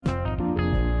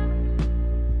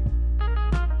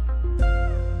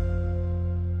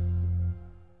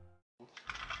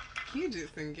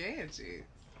Fidgets and gadgets.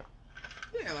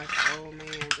 Yeah, like an old man,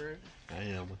 bro. I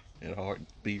am. And a hard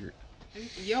beard.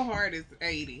 Your heart is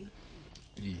 80.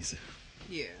 Easy.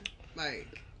 Yeah. Like,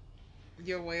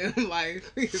 your way of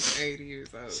life is 80 years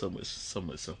old. So much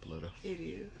simpler though. It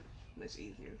is. Much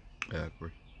easier. I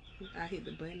agree. I hit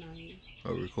the button on you.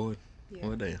 Oh, record? Yeah.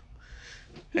 Oh, damn.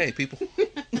 Hey, people.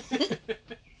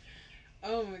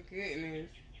 Oh, my goodness.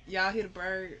 Y'all hear the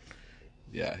birds?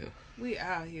 Yeah, here. We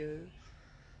out here.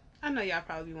 I know y'all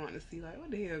probably want to see, like,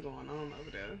 what the hell going on over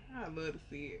there. I'd love to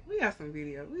see it. We got some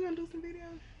video. We gonna do some video?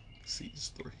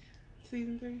 Season 3.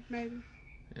 Season 3, maybe?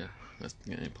 Yeah, that's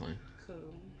the game plan. Cool.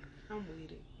 I'm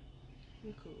with it.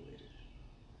 I'm cool with it.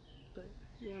 But,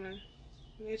 you wanna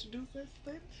introduce us,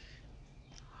 please?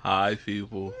 Hi,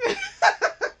 people.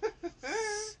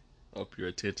 Up your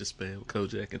attention span with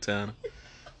Kojak and Tanner.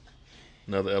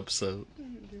 Another episode.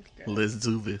 Let's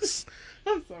do this.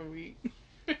 I'm so weak.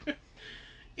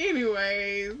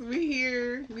 Anyways, we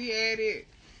here. We at it.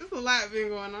 There's a lot been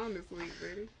going on this week,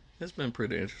 buddy. It's been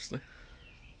pretty interesting.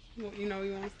 Well, you know,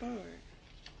 you want to start.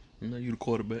 You know, you the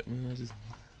quarterback, man. Listen.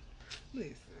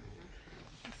 It's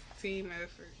a team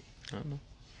effort. I know.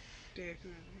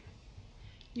 Definitely.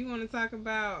 You want to talk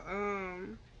about,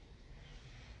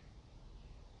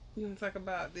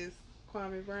 this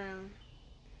Kwame Brown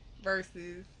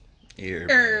versus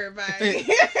everybody.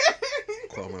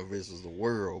 Kwame versus the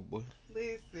world, boy.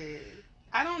 Listen,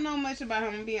 I don't know much about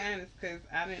him, to be honest, because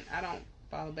I don't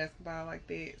follow basketball like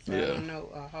that, so I don't know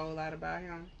a whole lot about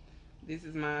him. This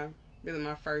is really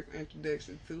my first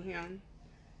introduction to him.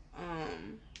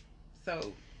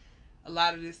 So a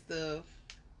lot of this stuff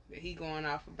that he going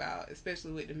off about,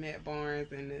 especially with the Matt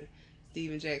Barnes and the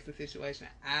Steven Jackson situation,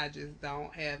 I just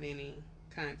don't have any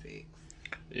context.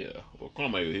 Yeah, well,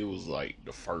 Kwame, he was like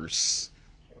the first.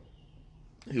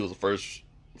 He was the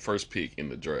first pick in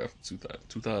the draft,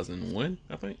 2001,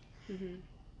 I think. Mm-hmm.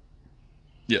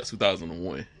 Yeah,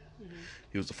 2001. Mm-hmm.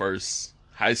 He was the first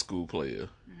high school player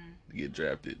to get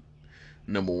drafted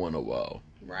number 1 overall.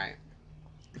 Right.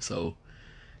 So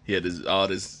he had all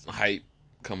this hype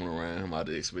coming around him, all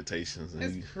the expectations. And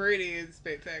it's pretty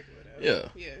spectacular, though. Yeah.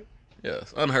 Yeah. Yeah,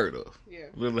 it's unheard of. Yeah.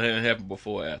 Literally hadn't happened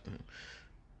before or after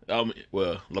him.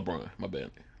 Well, LeBron, my bad.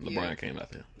 LeBron came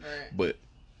after him. Right. But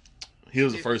he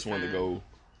was the first one to go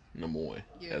number 1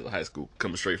 as a high school,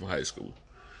 coming straight from high school.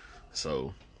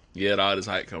 So he had all this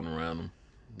hype coming around him.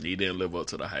 He didn't live up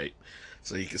to the hype.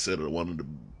 So he considered one of the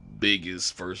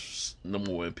biggest first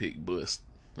number 1 pick bust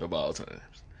of all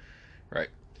times. Right?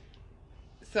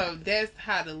 So that's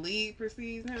how the league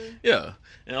perceives him? Yeah.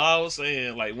 And I was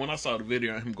saying, like, when I saw the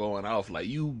video of him going off, like,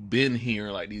 you've been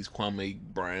hearing, like, these Kwame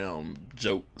Brown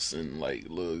jokes and, like,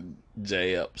 little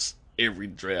jabs every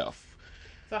draft.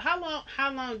 So how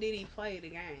long did he play the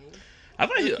game? I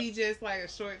think was he just, like, a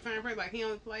short time person? Like, he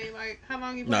only played, like, how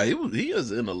long he played? No, he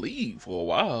was in the league for a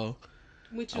while.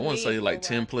 I want to say, like,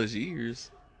 10 plus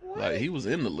years. What? Like, he was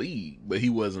in the league, but he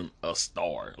wasn't a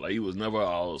star. Like, he was never an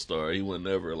all-star. He was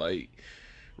never, like,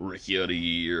 Rookie of the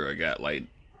Year or got, like,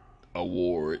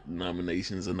 award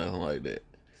nominations or nothing like that.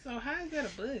 So how is that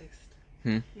a bust?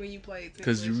 When you played 10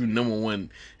 Because you number 1,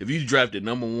 if you drafted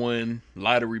number 1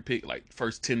 lottery pick, like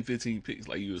first 10, 15 picks,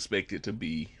 like you expect it to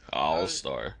be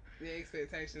all-star. The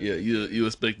expectations. Yeah, you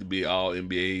expect to be all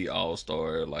NBA,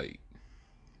 all-star, like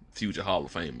future Hall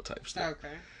of Famer type stuff.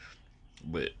 Okay.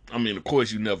 But, I mean, of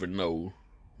course, you never know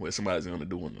what somebody's going to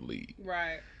do in the league.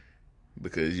 Right.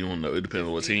 Because you don't know. It depends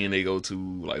on what team they go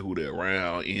to, like who they're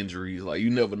around, injuries. Like,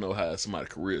 you never know how somebody's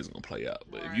career is going to play out.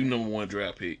 But if you number 1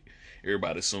 draft pick,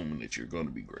 everybody assuming that you're going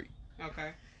to be great.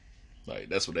 Okay. Like,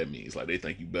 that's what that means. Like, they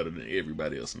think you better than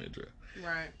everybody else in that draft.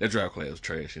 Right. That draft class was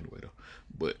trash anyway, though.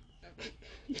 But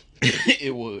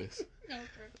it was. Okay.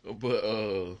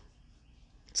 But,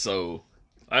 so,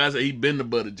 like I said, he been the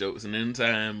butt of jokes. And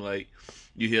anytime, like,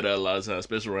 you hear that a lot of times,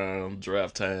 especially around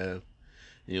draft time,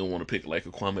 you don't want to pick, like, a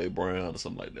Kwame Brown or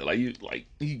something like that. Like,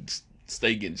 he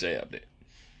stay getting jabbed at.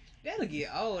 That'll get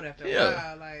old after a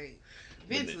while. Like,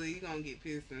 eventually you're going to get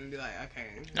pissed and be like, okay.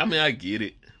 I mean, I get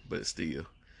it, but still.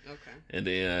 Okay. And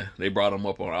then they brought him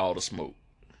up on All the Smoke.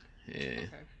 And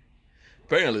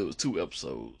apparently it was 2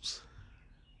 episodes.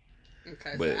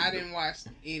 Okay, but, so I didn't watch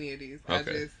any of these.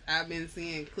 Okay. I've been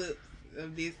seeing clips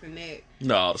of this and that.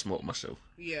 No, All the Smoke, my show.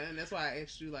 Yeah, and that's why I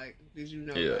asked you, like, did you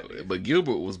know Yeah, about this? but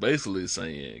Gilbert was basically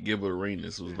saying, Gilbert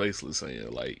Arenas was basically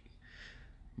saying, like,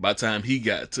 by the time he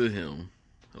got to him,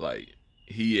 like,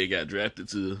 he had got drafted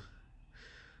to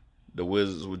the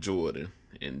Wizards with Jordan,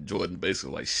 and Jordan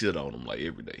basically, like, shit on him, like,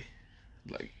 every day.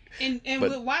 Like, and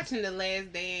with watching The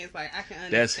Last Dance, like, I can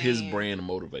understand. That's his brand of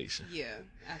motivation. Yeah,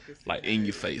 I can see like, that. in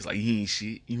your face. Like, you ain't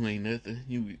shit. You ain't nothing.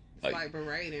 You like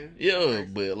berating. Yeah,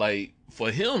 but like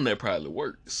for him that probably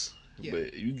works. Yeah.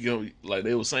 But you go like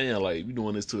they were saying, like you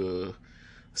doing this to a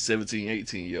 17,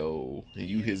 18-year-old and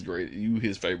you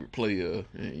his favorite player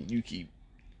and you keep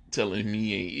telling him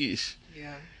he ain't ish.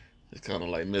 Yeah. It's kind of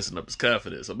like messing up his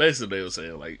confidence. So basically they were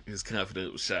saying like his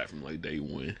confidence was shot from like day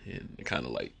one and kind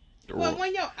of like. Well,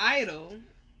 when your idol,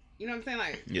 you know what I'm saying?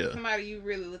 Like somebody you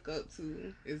really look up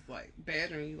to is like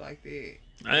badgering you like that.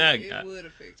 It would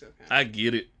affect your confidence. I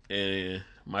get it, and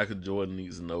Michael Jordan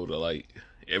needs to know that like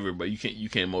everybody you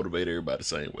can't motivate everybody the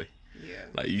same way. Yeah.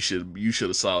 Like you should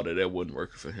have saw that wasn't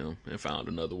working for him and found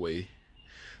another way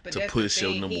to push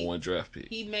your number one draft pick.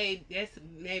 That's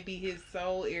maybe his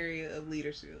sole area of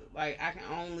leadership. Like I can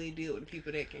only deal with the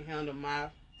people that can handle my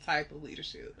type of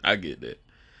leadership. I get that,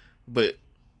 but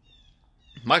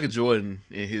Michael Jordan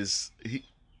and he's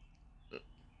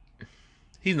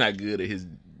not good at his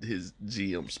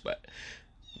GM spot,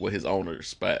 his owner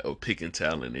spot of picking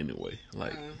talent anyway.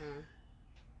 Like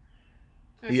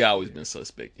he always been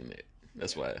suspect in that.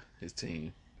 That's why his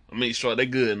team. I mean, sure they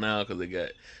good now because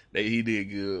he did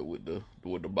good with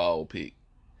the ball pick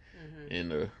and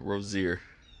the Rozier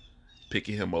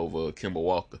picking him over Kemba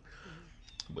Walker,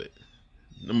 but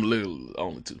them little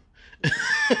only two.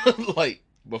 Like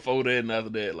before that and after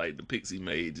that, like the picks he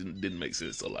made didn't make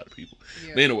sense to a lot of people.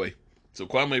 Yeah. But anyway, so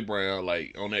Kwame Brown,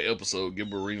 like on that episode,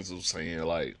 Gilbert Arenas was saying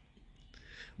like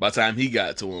by the time he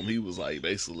got to him, he was like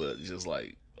basically just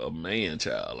like a man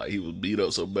child. Like he was beat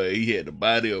up so bad, he had the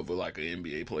body of like an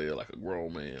NBA player, like a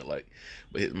grown man. Like,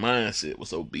 but his mindset was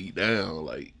so beat down,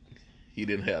 like he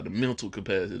didn't have the mental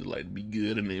capacity to like be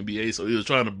good in the NBA. So he was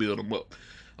trying to build him up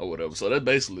or whatever. So that's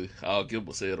basically all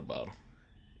Gilbert said about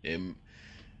him.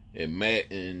 And Matt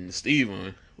and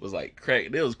Steven was like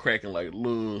they was cracking like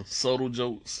little subtle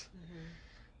jokes.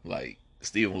 Like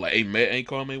Steven was like, "Hey Matt, ain't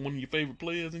Kwame one of your favorite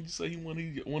players?" And you say he one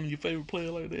of your favorite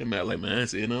players like that. And Matt like, "Man, I ain't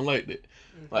saying nothing like that."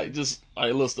 Like just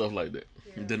like little stuff like that.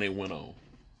 Yeah. And then they went on.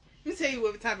 Let me tell you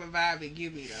what type of vibe it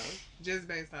give me though. Just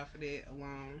based off of that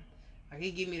alone. Like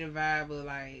he give me the vibe of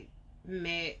like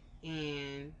Matt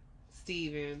and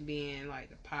Steven being like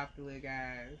the popular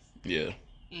guys. Yeah.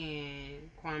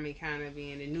 And Kwame kind of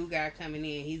being the new guy coming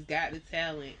in. He's got the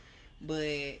talent,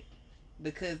 but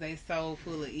because they so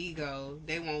full of ego,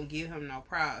 they won't give him no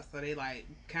props. So they like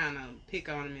kind of pick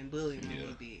on him and bully him a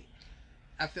little bit.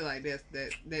 I feel like that's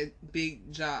that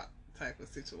big jock type of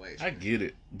situation. I get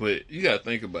it, but you gotta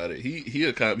think about it.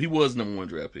 He was number one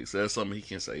draft pick, so that's something he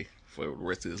can say for the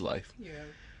rest of his life. Yeah.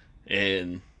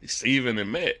 And Steven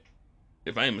and Matt,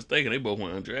 if I ain't mistaken, they both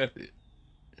went undrafted.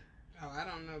 Oh, I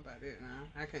don't know about that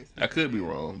now. I can't. I could be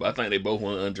wrong, but I think they both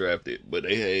went undrafted. But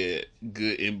they had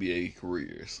good NBA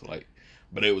careers, like,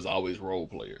 but they was always role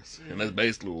players, and that's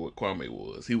basically what Kwame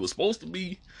was. He was supposed to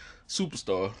be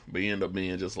superstar, but he ended up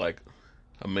being just like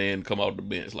a man come off the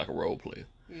bench like a role player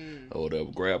or whatever.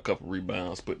 Grab a couple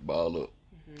rebounds, put the ball up,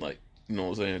 like you know what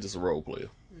I'm saying, just a role player.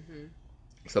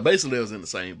 So basically, they was in the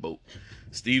same boat.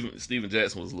 Steven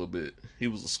Jackson was he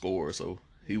was a scorer, so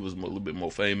he was a little bit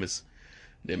more famous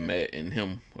than Matt and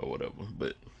him or whatever,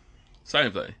 but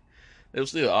same thing. They were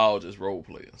still all just role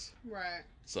players. Right.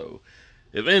 So,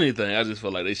 if anything, I just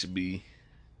feel like they should be,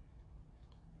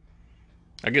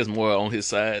 I guess, more on his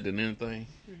side than anything.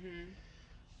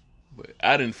 But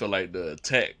I didn't feel like the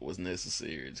attack was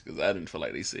necessary because I didn't feel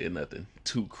like they said nothing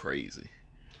too crazy.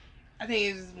 I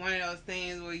think it's just one of those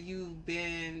things where you've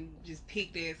been just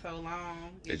picked at so long.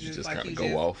 That you just like kind of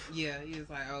go off. Yeah, you're just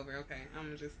like, over, okay, I'm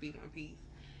going to just speak my piece.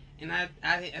 And I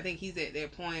think he's at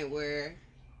that point where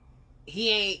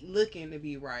he ain't looking to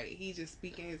be right. He's just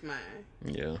speaking his mind.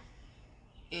 Yeah.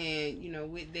 And, you know,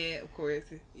 with that, of course,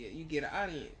 you get an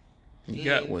audience. You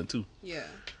got one, too. Yeah.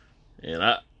 And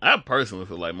I personally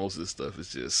feel like most of this stuff is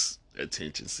just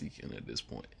attention seeking at this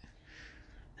point.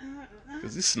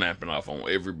 Because he's snapping off on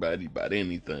everybody about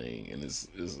anything. And it's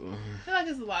I feel like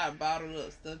there's a lot of bottled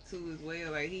up stuff, too, as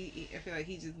well. Like, I feel like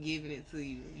he's just giving it to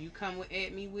you. You come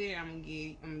at me with it, I'm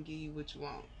gonna give you what you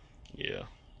want. Yeah.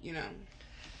 You know?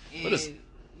 And,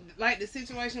 like, the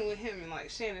situation with him and, like,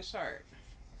 Shannon Sharp.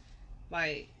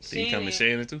 Like, Did he come to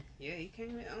Shannon, too? Yeah, he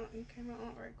came in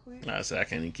right quick. I said, I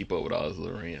can't even keep up with all his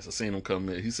little rants. I seen him come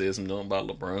in. He said something about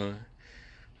LeBron.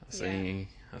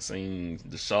 I seen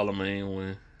the Charlemagne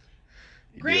one.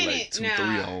 Granted, like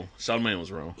 2-3 on. Charlemagne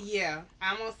was wrong. Yeah,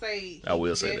 I'm gonna say. I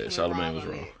will say that Charlemagne was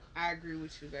wrong. I agree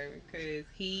with you, baby, because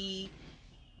he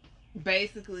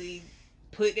basically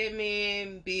put that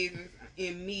man business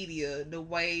in media the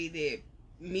way that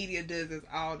media does this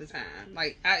all the time.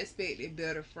 Like, I expect it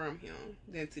better from him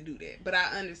than to do that. But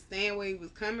I understand where he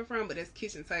was coming from, but that's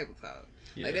kitchen table talk.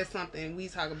 Yeah. Like, that's something we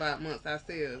talk about amongst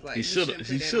ourselves. Like, he should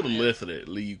have left it.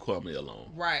 Leave Kwame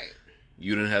alone. Right.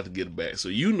 You didn't have to get it back. So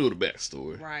you knew the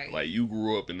backstory. Right. Like, you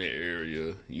grew up in that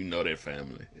area. You know that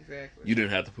family. Exactly. You didn't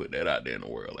have to put that out there in the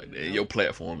world like that. Nope. Your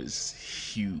platform is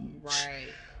huge. Right.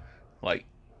 Like,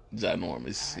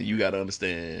 ginormous. Right. You got to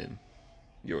understand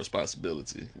your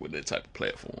responsibility with that type of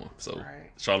platform. So,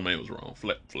 right. Charlamagne was wrong.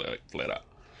 Flat out.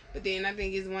 But then I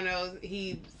think it's one of those,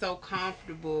 he's so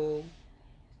comfortable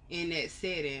in that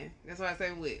setting. That's why I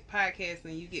say with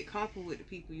podcasting, you get comfortable with the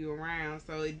people you're around,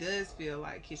 so it does feel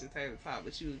like kitchen table talk,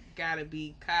 but you gotta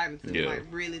be cognizant, like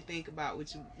really think about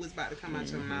what's about to come out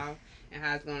your mouth and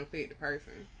how it's gonna affect the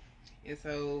person. And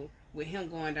so with him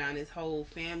going down this whole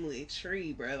family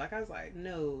tree, bro, like I was like,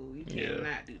 no, you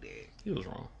cannot do that. He was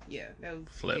wrong. Yeah, that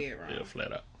was dead wrong. Yeah,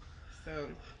 flat out. So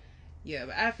yeah,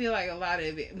 but I feel like a lot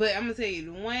of it. But I'm gonna tell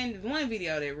you, the one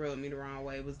video that rubbed me the wrong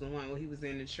way was the one where he was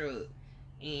in the truck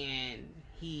and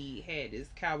he had this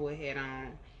cowboy hat on,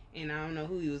 and I don't know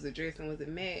who he was addressing. Was it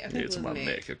Matt? I think it was Matt.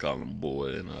 Matt. Calling him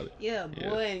boy and all that. Yeah,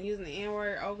 boy, and using the N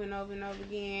word over and over and over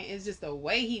again. It's just the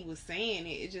way he was saying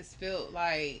it. It just felt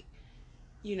like,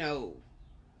 you know,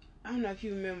 I don't know if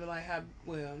you remember like how,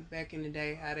 well, back in the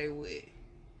day, how they would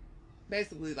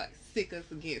basically like sick us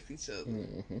against each other.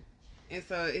 Mm-hmm. And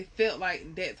so it felt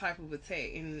like that type of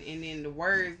attack, and then the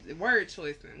word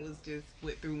choicing was just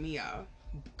what threw me off.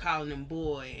 Calling him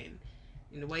boy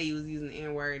and the way he was using the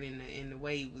N word and the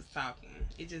way he was talking,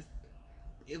 it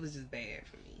was just bad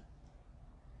for me.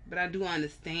 But I do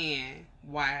understand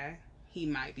why he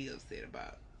might be upset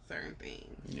about certain things.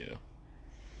 Yeah.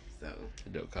 So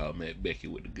they'll call Matt Becky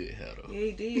with the good hat on. Yeah,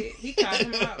 he did. He called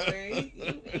him out, man.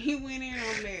 He went in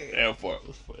on that. That part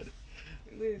was funny.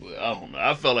 But I don't know.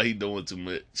 I felt like he doing too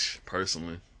much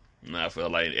personally. And I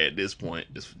felt like at this point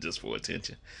it's just for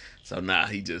attention. So now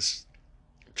he just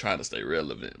trying to stay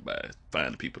relevant by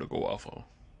finding people to go off on.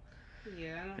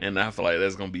 Yeah. And I feel like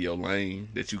that's going to be your lane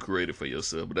that you created for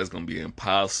yourself, but that's going to be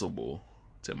impossible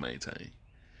to maintain.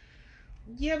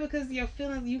 Yeah, because your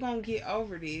feelings, you going to get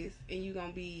over this and you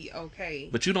going to be okay.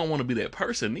 But you don't want to be that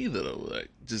person either, though. Like,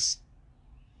 just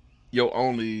your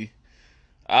only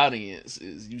audience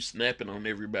is you snapping on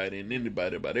everybody and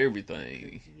anybody about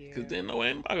everything. Because then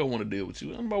ain't nobody going to want to deal with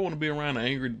you. Nobody want to be around an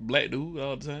angry black dude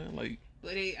all the time. Like,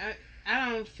 but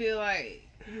I don't feel like,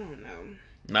 I don't know.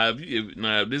 Now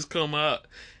if this come out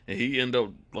and he end up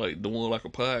like doing like a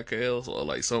podcast or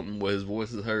like something where his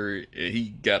voice is heard and he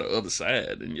got a other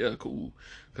side, then yeah, cool.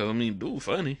 Cause I mean, dude,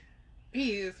 funny.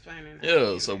 He is funny.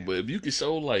 Yeah. So, but if you can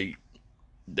show like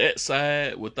that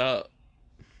side without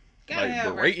like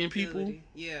berating people,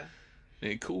 yeah,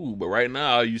 then cool. But right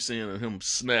now, all you seeing him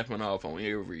snapping off on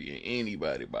every and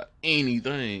anybody about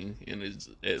anything, and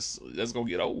that's gonna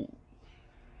get old.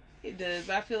 It does.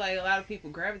 I feel like a lot of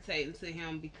people gravitating to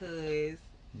him because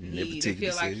they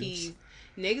feel like he's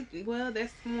negative. Well,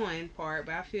 that's one part,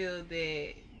 but I feel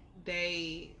that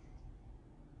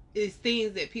it's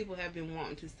things that people have been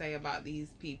wanting to say about these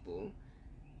people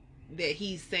that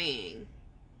he's saying,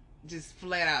 just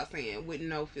flat out saying with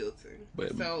no filter.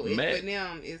 But so for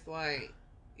them, it's like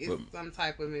it's some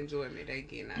type of enjoyment they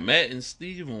getting out of it. Matt and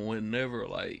Steven were never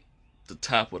like the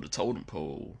top of the totem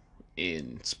pole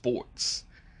in sports.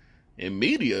 In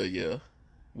media, yeah,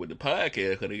 with the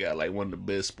podcast, because they got like one of the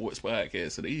best sports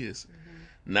podcasts it is.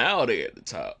 Mm-hmm. Now they at the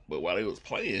top, but while they was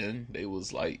playing, they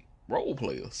was like role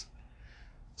players.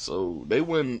 So they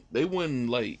wouldn't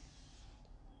like,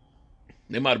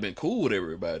 they might have been cool with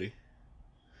everybody,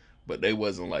 but they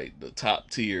wasn't like the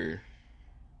top tier,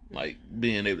 like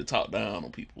being able to talk down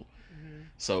on people. Mm-hmm.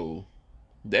 So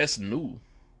that's new.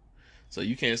 So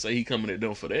you can't say he coming at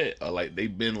them for that, or like they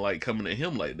been like coming at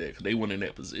him like that because they weren't in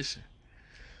that position.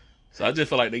 So I just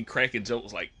feel like they cracking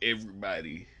jokes like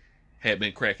everybody had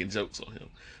been cracking jokes on him,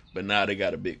 but now they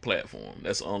got a big platform.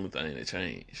 That's the only thing that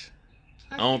changed.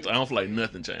 I don't feel like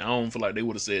nothing changed. I don't feel like they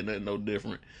would have said nothing no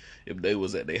different if they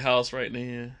was at their house right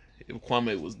now. If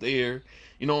Kwame was there,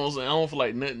 you know what I'm saying? I don't feel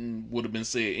like nothing would have been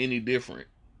said any different.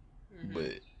 Mm-hmm.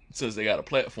 But since they got a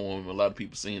platform, a lot of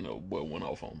people seen the boy went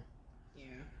off on them.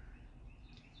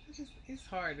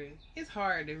 It's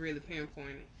hard to really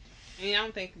pinpoint it. I mean, I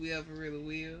don't think we ever really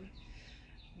will.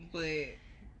 But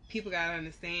people gotta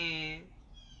understand,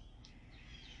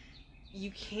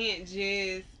 you can't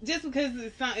just because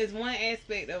it's one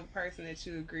aspect of a person that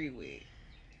you agree with,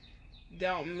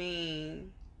 don't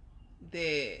mean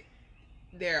that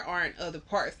there aren't other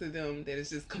parts of them that is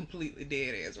just completely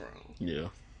dead as wrong. Yeah.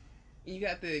 You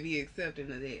got to be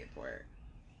accepting of that part.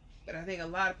 But I think a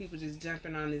lot of people just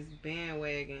jumping on this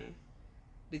bandwagon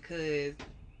because,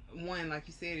 one, like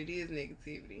you said, it is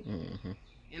negativity. Mm-hmm.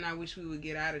 And I wish we would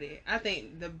get out of that. I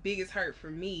think the biggest hurt for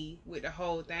me with the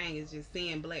whole thing is just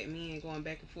seeing black men going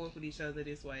back and forth with each other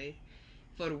this way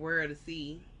for the world to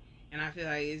see. And I feel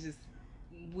like it's just,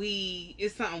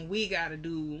 it's something we got to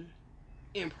do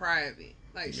in private.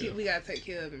 Like, shit we gotta take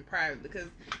care of in private, because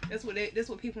that's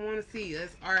what people want to see. Us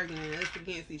arguing, us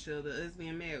against each other, us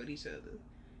being mad with each other.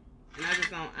 And I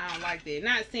don't like that.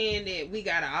 Not saying that we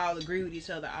gotta all agree with each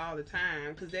other all the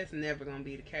time, because that's never gonna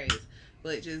be the case.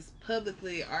 But just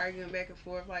publicly arguing back and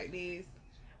forth like this,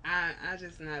 I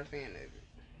just not a fan of it.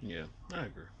 Yeah, I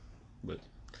agree. But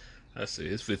I see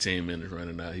it's 15 minutes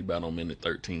running out. He about on minute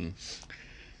 13.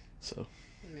 So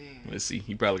man, let's see.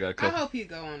 He probably got a couple. I hope he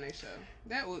go on that show.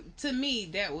 That would, to me,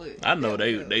 that would. I know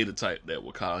they the type that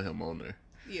would call him on there.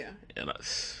 Yeah. And I'm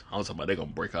talking about they gonna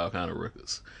break all kind of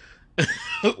records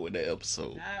with that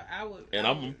episode. I would. And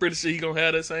I'm pretty sure he gonna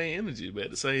have that same energy, but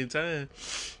at the same time,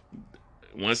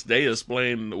 once they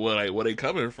explain where they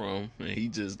coming from, and he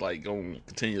just like gonna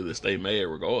continue to stay mad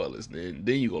regardless, then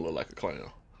you gonna look like a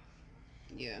clown.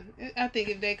 Yeah, I think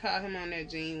if they call him on there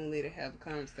genuinely to have a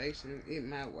conversation, it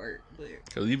might work. But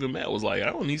because even Matt was like, I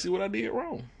don't need to see what I did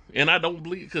wrong, and I don't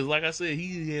believe, because like I said,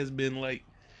 he has been like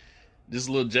this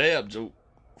little jab joke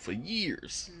for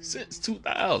years, since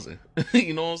 2000.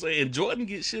 You know what I'm saying? And Jordan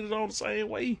gets shitted on the same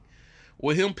way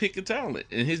with him picking talent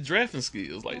and his drafting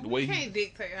skills, like the way he can't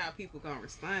dictate how people gonna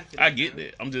respond to that. I get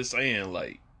that. I'm just saying,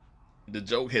 like, the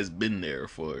joke has been there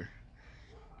for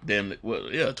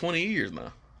 20 years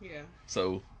now. Yeah.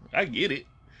 So I get it.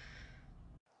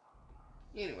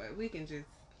 Anyway, we can just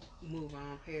move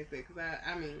on past that, because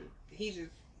I mean, he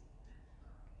just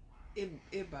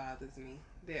it bothers me,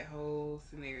 that whole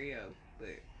scenario,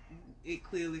 but it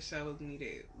clearly shows me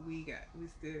that we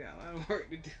still got a lot of work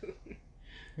to do.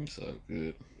 It's so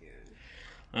good. Yeah.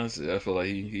 Honestly, I feel like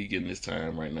he getting his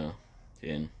time right now,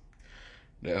 and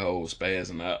that whole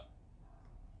spazzing out.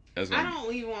 I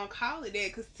don't even want to call it that,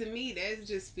 because to me that's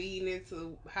just feeding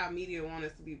into how media want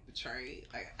us to be portrayed.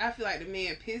 Like, I feel like the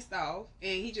man pissed off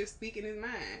and he just speaking his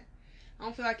mind. I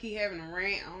don't feel like he having a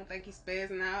rant. I don't think he's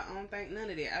spazzing out. I don't think none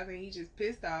of that. I think he just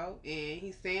pissed off and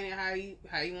he's saying it how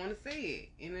he want to say it,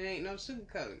 and it ain't no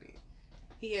sugarcoating it.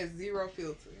 He has zero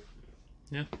filter.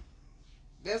 Yeah.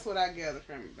 That's what I gather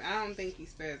from it. But I don't think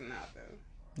he's spazzing out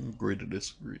though. Agree to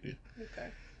disagree. Okay.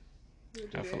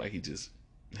 I feel like he just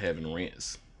having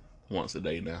rants once a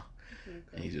day now,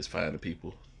 and he just finding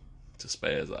people to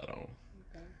spaz out on.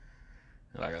 Okay.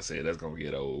 And like I said, that's gonna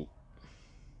get old,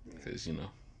 because you know.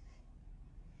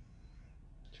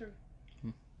 True.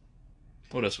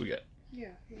 What else we got?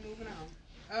 Yeah, moving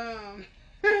on.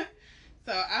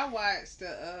 So I watched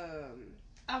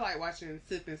I like watching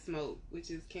Sip and Smoke,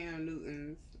 which is Cam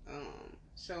Newton's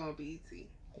show on BET.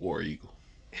 War Eagle.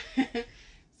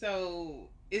 So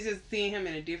it's just seeing him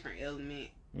in a different element.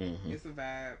 Mm-hmm. It's a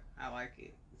vibe. I like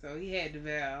it. So he had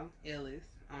DeVal Ellis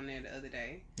on there the other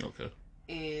day. Okay.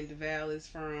 And DeVal is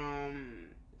from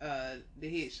the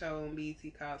hit show on BET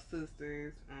called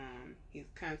Sisters. He's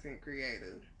a content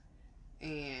creator.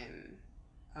 And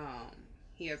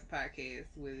he has a podcast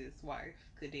with his wife,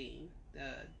 Kadeem,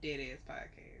 the Dead Ass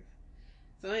Podcast.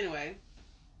 So anyway,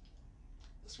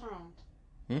 what's wrong?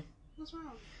 What's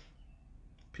wrong?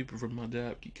 People from my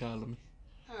job keep calling me.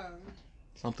 Oh.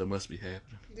 Something must be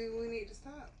happening. Do we need to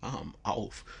stop? I'm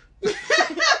off.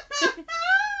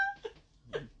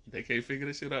 They can't figure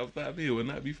this shit out without me. It will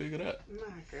not be figured out. My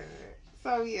God.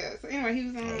 So yeah. So anyway, he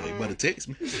was on. They better text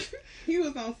me. He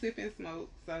was on Sip and Smoke.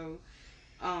 So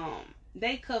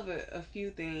they covered a few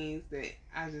things that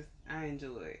I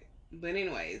enjoyed. But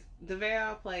anyways,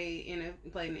 DeVal played in the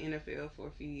NFL for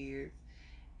a few years,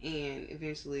 and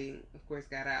eventually, of course,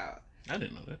 got out. I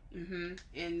didn't know that.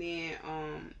 And then,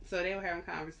 so they were having a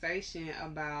conversation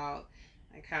about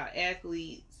like how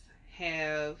athletes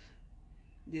have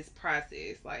this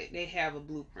process, like they have a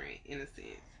blueprint in a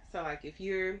sense. So like if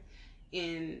you're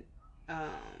in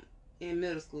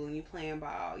middle school and you're playing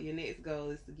ball, your next goal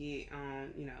is to get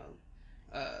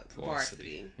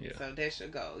varsity. Yeah. So that's your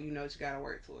goal. You know what you got to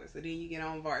work towards. So then you get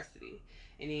on varsity,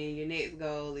 and then your next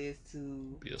goal is to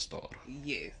be a starter.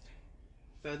 Yes.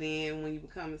 So then when you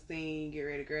become a senior, you get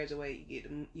ready to graduate,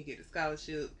 you get the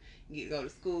scholarship, you get to go to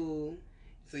school,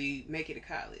 so you make it to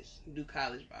college, you do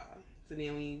college ball. So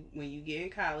then when you get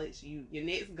in college, your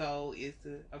next goal is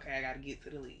to, okay, I got to get to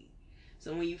the league.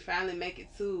 So when you finally make it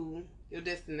to your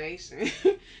destination,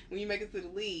 when you make it to the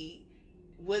league,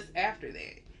 what's after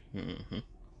that? Mm-hmm.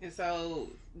 And so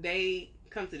they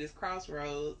come to this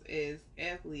crossroads as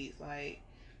athletes, like,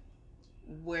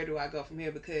 where do I go from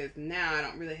here? Because now I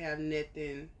don't really have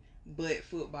nothing but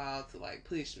football to like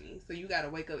push me. So you got to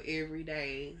wake up every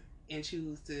day and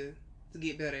choose to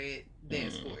get better at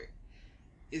that sport.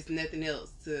 It's nothing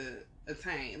else to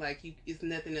attain. Like it's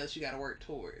nothing else you got to work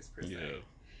towards per se. Yeah.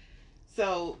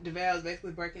 So DeVal was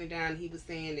basically breaking it down. He was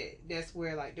saying that that's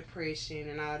where like depression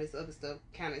and all this other stuff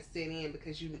kind of set in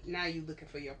because you looking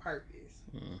for your purpose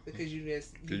because you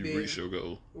reach your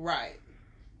goal. Right.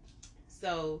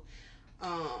 So,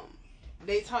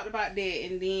 they talked about that,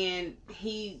 and then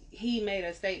he made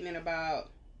a statement about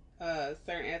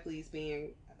certain athletes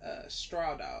being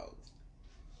straw dogs.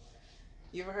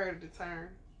 You ever heard of the term?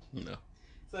 No.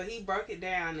 So he broke it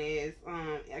down as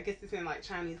I guess it's in like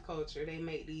Chinese culture. They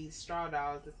make these straw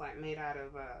dogs. It's like made out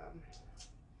of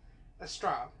a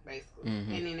straw, basically.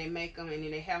 Mm-hmm. And then they make them, and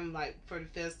then they have them like for the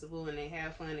festival, and they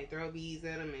have fun. They throw beads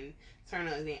at them and turn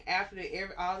up. And then after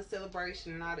all the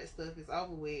celebration and all that stuff is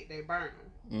over with, they burn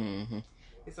them. Mm-hmm.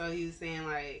 And so he was saying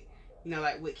like, you know,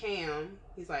 like with Cam,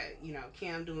 he's like, you know,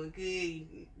 Cam doing good,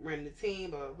 you running the team,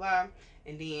 blah blah blah.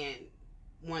 And then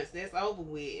once that's over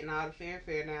with and all the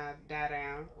fanfare now die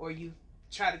down, or you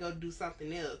try to go do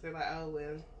something else, they're like, oh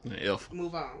well,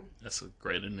 move on. That's a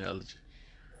great analogy.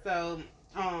 So,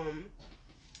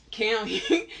 Cam,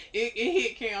 it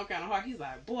hit Cam kind of hard. He's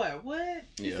like, boy, what?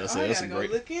 Yeah, that's a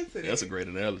great. Look into that. That's a great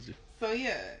analogy. So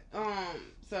yeah,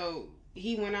 so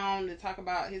he went on to talk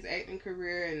about his acting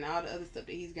career and all the other stuff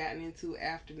that he's gotten into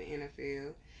after the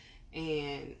NFL,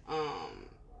 and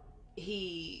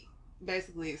he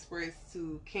basically expressed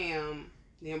to Cam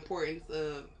the importance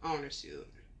of ownership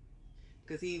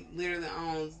because he literally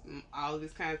owns all of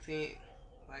his content,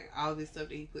 like all of his stuff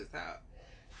that he puts out.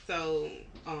 So,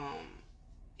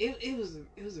 it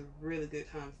was a really good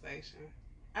conversation.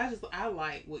 I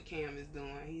like what Cam is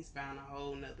doing. He's found a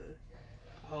whole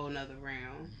nother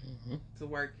realm to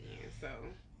work in. So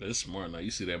that's smart. Now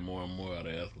you see that more and more out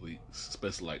of athletes,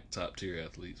 especially like top tier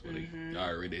athletes, where they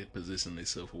already position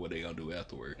themselves for what they gonna do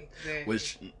afterward,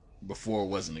 which before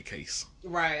wasn't the case.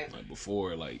 Right. Like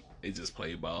before, like they just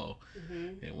played ball,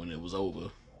 and when it was over,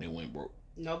 they went broke.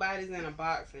 Nobody's in a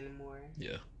box anymore.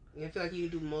 Yeah. I feel like you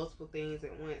can do multiple things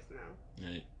at once now.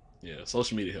 Yeah.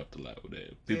 Social media helped a lot with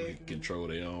that. People can control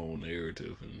their own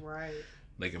narrative, and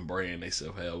they can brand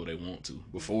themselves however they want to.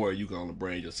 Before, you can only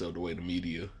brand yourself the way the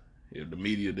media. If the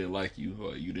media didn't like you,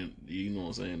 or you didn't, you know what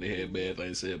I'm saying, they had bad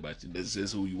things to say about you. That's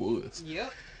just who you was.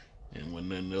 Yep. And when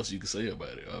nothing else you could say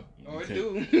about it. Or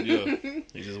do. Yeah.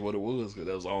 It's just what it was, because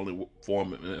that was the only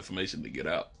form of information to get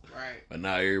out. Right. But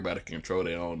now everybody can control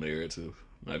their own narrative.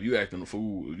 Now, if you acting a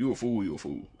fool, if you a fool, you a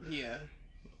fool. Yeah.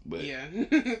 But yeah,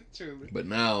 truly. But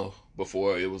now,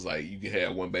 before it was like you could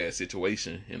have one bad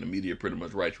situation, and the media pretty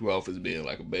much write you off as being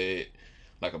like a bad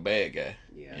guy.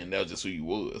 Yeah. And that was just who you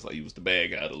was. Like you was the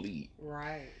bad guy of the league.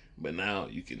 Right. But now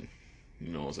you can,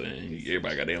 you know what I'm saying?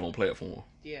 Everybody got their own platform.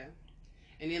 Yeah.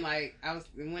 And then like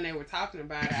when they were talking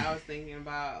about it, I was thinking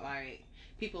about like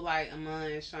people like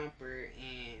Amon Shumpert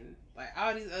and like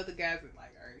all these other guys that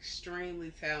like are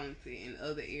extremely talented in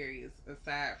other areas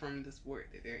aside from the sport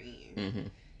that they're in.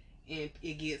 And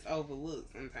it gets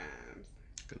overlooked sometimes.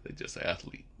 Because they're just an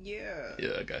athlete. Yeah.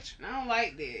 Yeah, I got you. And I don't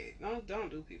like that. Don't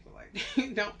do people like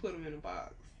that. Don't put them in a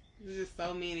box. There's just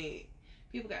so many.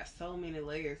 People got so many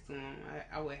layers to them.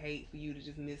 I would hate for you to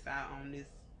just miss out on this,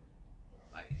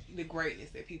 like, the greatness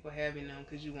that people have in them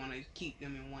because you want to keep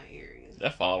them in one area.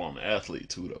 That fall on the athlete,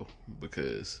 too, though.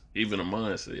 Because even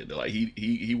Amon said that, like,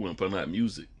 he wasn't putting out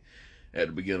music at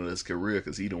the beginning of his career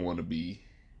because he didn't want to be...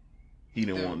 He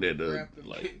didn't want that to,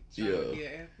 like, he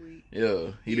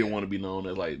didn't want to be known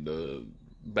as, like, the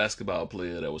basketball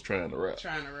player that was trying to rap.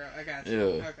 I got you.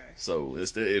 Yeah. Okay. So,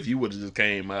 instead, if you would have just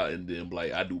came out and then,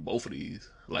 like, I do both of these,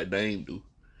 like Dame do.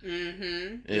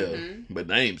 Yeah. But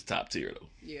Dame's top tier, though.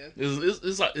 Yeah.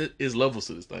 It's like, it's levels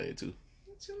to this thing, too.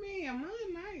 What you mean? I'm not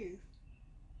nice.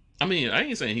 I mean, I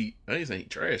ain't saying he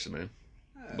trash, man.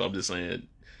 But I'm just saying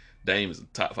Dame is a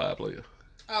top 5 player.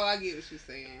 Oh, I get what you're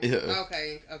saying. Yeah.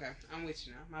 Okay. I'm with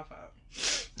you now. My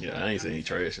fault. Yeah, I ain't saying he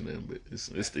trashing them, but it's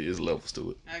levels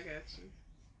to it. I got you.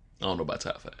 I don't know about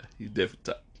top 5. He's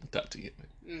definitely top 10.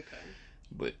 Okay.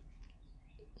 But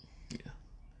yeah,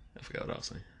 I forgot what I was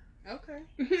saying.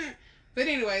 Okay. But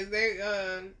anyways,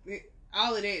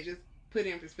 all of that just put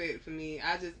in perspective for me.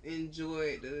 I just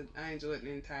enjoyed the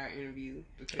entire interview.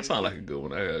 That sounds like a good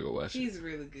one. I gotta go watch it. He's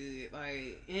really good.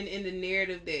 Like, in the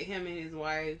narrative that him and his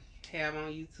wife have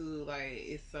on YouTube, like,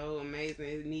 it's so amazing.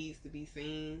 It needs to be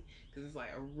seen because it's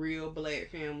like a real black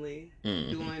family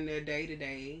doing their day to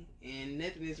day, and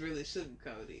nothing is really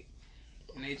sugarcoated,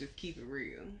 and they just keep it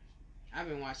real. I've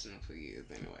been watching them for years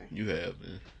anyway. You have,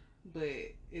 man. but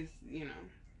it's, you know,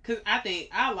 because I think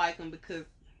I like them because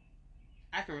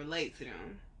I can relate to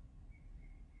them.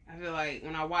 I feel like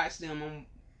when I watch them, I'm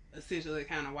essentially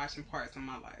kind of watching parts of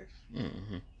my life.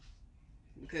 Mm-hmm.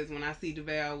 Because when I see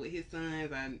DeVal with his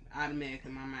sons, I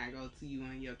automatically my mind goes to you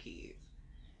and your kids.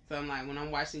 So I'm like, when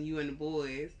I'm watching you and the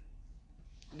boys,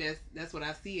 that's what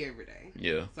I see every day.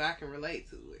 Yeah. So I can relate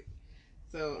to it.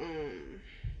 So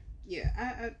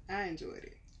yeah, I enjoyed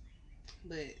it.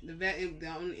 But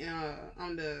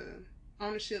on the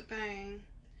ownership thing,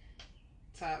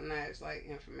 top notch like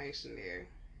information there,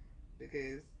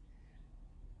 because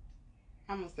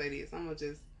I'm gonna say this. I'm gonna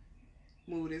just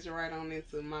move this right on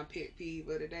into my pet peeve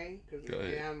of the day, because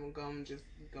I'm gonna just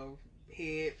go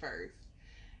head first.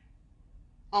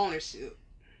 Ownership.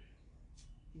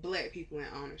 Black people in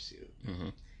ownership. Mm-hmm.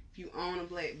 If you own a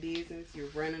black business, you're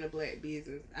running a black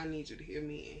business, I need you to hear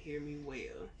me and hear me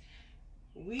well.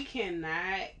 We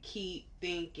cannot keep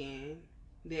thinking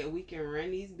that we can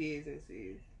run these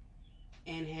businesses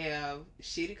and have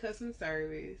shitty customer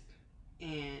service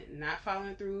and not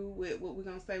following through with what we're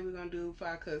gonna say we're gonna do for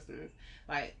our customers.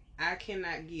 Like, I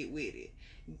cannot get with it.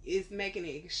 It's making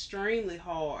it extremely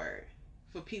hard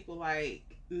for people like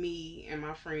me and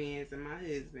my friends and my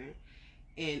husband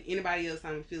and anybody else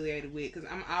I'm affiliated with, because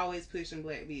I'm always pushing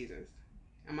black business.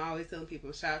 I'm always telling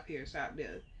people shop here, shop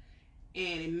there,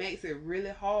 and it makes it really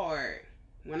hard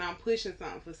when I'm pushing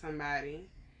something for somebody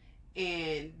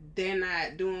and they're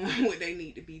not doing what they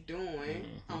need to be doing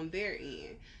on their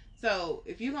end. So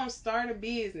if you're gonna start a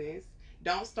business,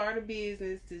 don't start a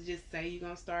business to just say you're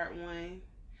gonna start one.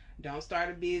 Don't start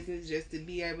a business just to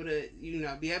be able to,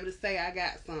 be able to say I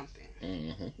got something.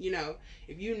 Mm-hmm.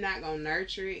 If you're not gonna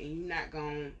nurture it and you're not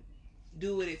gonna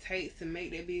do what it takes to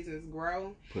make that business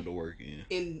grow, put the work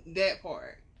in that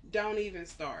part, don't even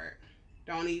start.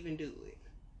 Don't even do it,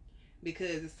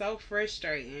 because it's so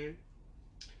frustrating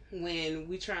when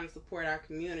we trying to support our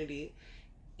community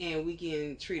and we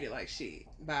getting treated like shit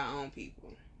by our own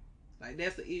people. Like,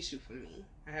 that's an issue for me.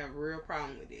 I have a real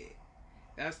problem with it.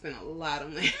 I spent a lot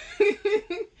of money.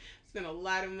 Spent a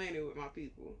lot of money with my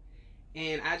people.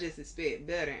 And I just expect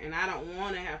better. And I don't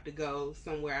want to have to go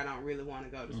somewhere I don't really want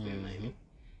to go to spend money.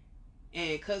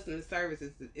 And customer service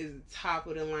is the top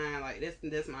of the line. Like,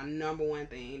 that's my number one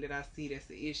thing that I see that's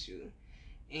the issue.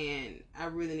 And I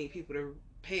really need people to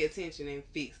pay attention and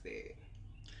fix that.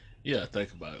 Yeah,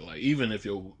 think about it. Like, even if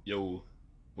your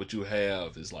what you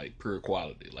have is like pure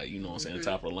quality, like, you know what I'm saying,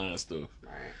 top of the line stuff.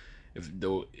 Right.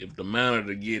 If the manner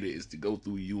to get it is to go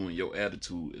through you and your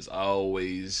attitude is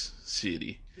always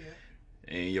shitty. Yeah.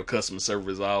 And your customer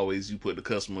service is always, you put the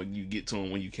customer, you get to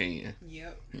them when you can.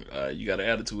 Yep. You got an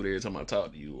attitude every time I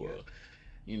talk to you, or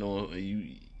you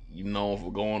know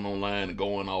for going online and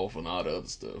going off and all the other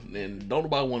stuff. And then don't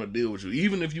nobody want to deal with you,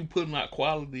 even if you putting out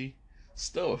quality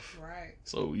stuff. Right.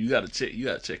 So you gotta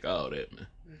check all that, man.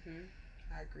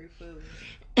 I agree fully.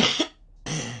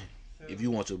 If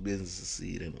you want your business to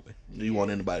succeed anyway, you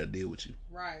want anybody to deal with you.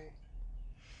 Right.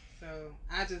 So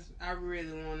I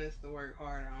really want us to work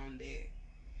harder on that.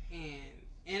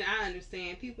 And I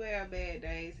understand people have bad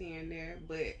days here and there,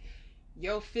 but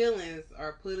your feelings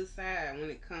are put aside when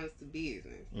it comes to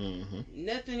business.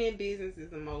 Nothing in business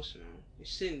is emotional. It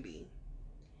shouldn't be.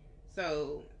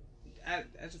 So I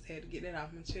just had to get that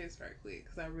off my chest right quick,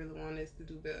 because I really want us to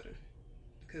do better,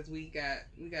 because we got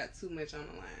too much on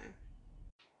the line.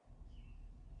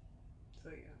 So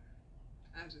yeah,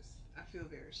 I feel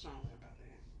very strongly about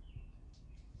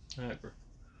that. I agree.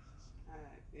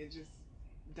 It just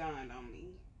dawned on me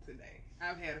today.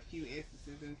 I've had a few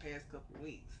instances in the past couple of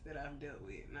weeks that I've dealt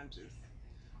with, and I just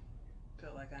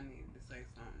felt like I needed to say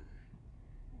something,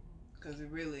 because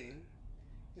it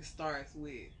starts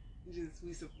with just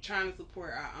we trying to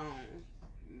support our own.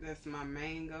 That's my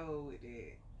main goal with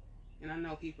it. And I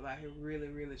know people out here really,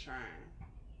 really trying,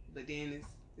 but then it's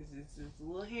just this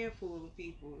little handful of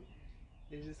people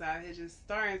that's just out here just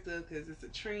starting stuff because it's a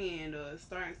trend, or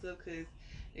starting stuff because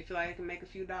they feel like they can make a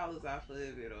few dollars off of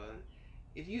it. Or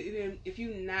if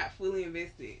you're not fully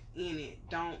invested in it,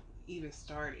 don't even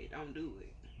start it. Don't do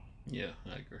it. Yeah,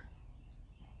 I agree.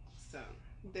 So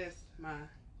that's my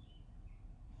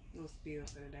little spiel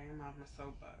for the day. I'm off my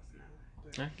soapbox now.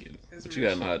 But I get it. But you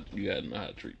gotta know how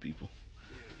to treat people.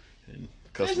 Yeah. And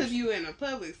especially if you in a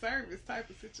public service type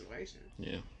of situation.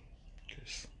 Yeah.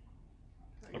 Cause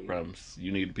I promise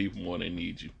you need the people more than they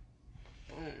need you.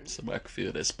 Somebody can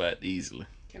fill that spot easily.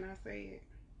 Can I say it?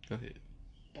 Go ahead.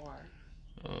 Bar.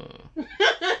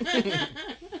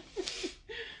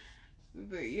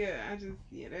 But yeah,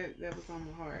 that was on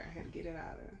my heart. I had to get it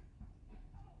out of.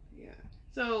 Yeah.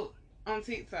 So on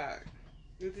TikTok,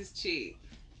 with this chick,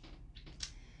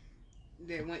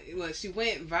 she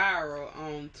went viral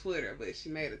on Twitter, but she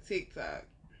made a TikTok,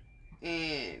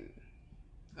 and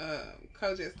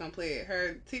Kojak's gonna play it.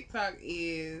 Her TikTok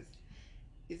is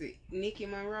it Nicki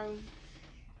Monroe?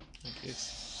 I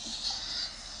guess.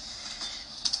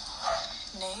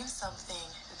 Name something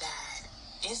that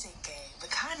isn't gay, but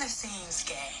kind of seems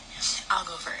gay. I'll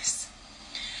go first.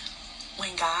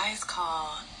 When guys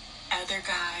call other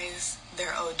guys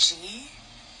their OG,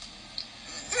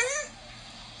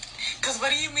 because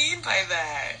what do you mean by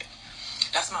that?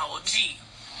 That's my OG.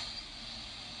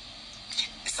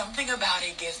 Something about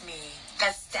it gives me,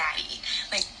 that's daddy.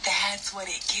 Like, that's what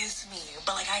it gives me.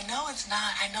 But, like, I know it's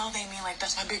not. I know they mean, like,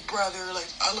 that's my big brother.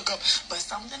 Like, I look up. But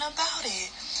something about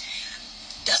it,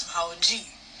 that's my OG.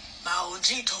 My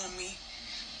OG told me.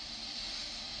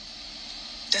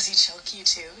 Does he choke you,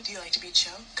 too? Do you like to be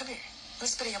choked? Come here.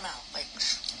 Let's spit in your mouth. Like...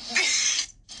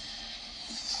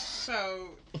 So,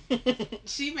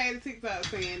 she made a TikTok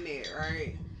saying that,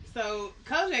 right? So,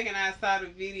 Kojak and I saw the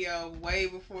video way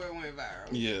before it went viral.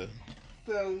 Yeah.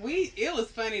 So, it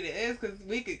was funny to us because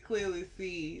we could clearly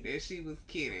see that she was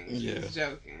kidding. She was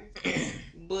joking.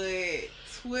 But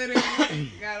Twitter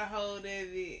got a hold of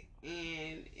it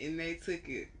and they took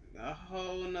it a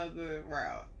whole nother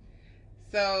route.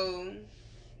 So,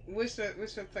 what's your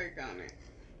take on it?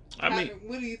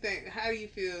 What do you think? How do you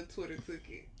feel Twitter took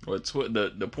it? Well,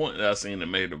 the point that I seen that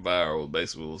made it viral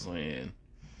basically was saying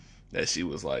that she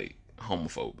was like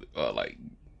homophobic or like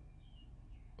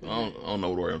I don't know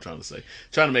what word I'm trying to say.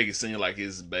 Trying to make it seem like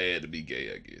it's bad to be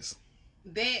gay, I guess.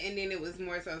 That, and then it was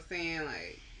more so saying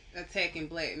like attacking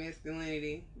black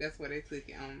masculinity. That's where they took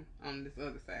it on this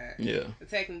other side. Yeah.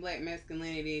 Attacking black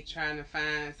masculinity, trying to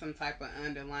find some type of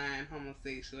underlying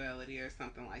homosexuality or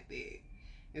something like that.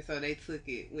 And so they took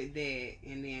it with that,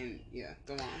 and then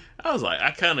go on. I was like,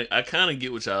 I kind of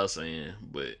get what y'all saying,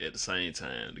 but at the same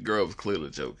time, the girl was clearly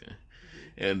joking.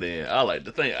 Mm-hmm. And then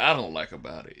the thing I don't like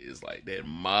about it is like that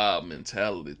mob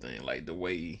mentality thing, like the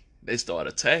way they start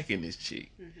attacking this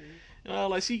chick. Mm-hmm. And I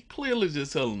was like, she clearly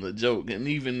just telling a joke, and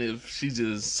even if she's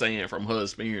just saying from her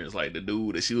experience, like the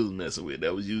dude that she was messing with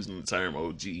that was using the term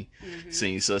OG,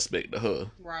 seemed suspect to her.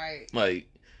 Right. Like.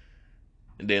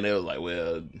 And then they was like,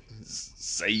 well,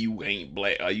 say you ain't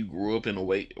black or you grew up in a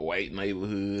white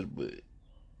neighborhood, but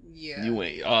you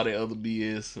ain't all that other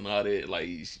BS and all that. Like,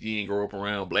 she ain't grow up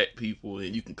around black people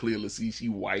and you can clearly see she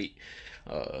white.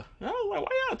 I was like, why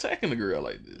y'all attacking a girl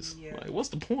like this? Yeah. Like, what's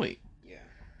the point? Yeah.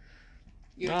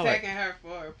 You're attacking her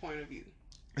for her point of view.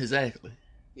 Exactly.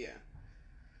 Yeah.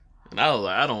 And I was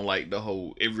like, I don't like the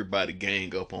whole everybody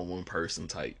gang up on one person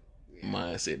type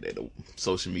mindset that the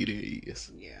social media is.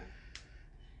 Yeah.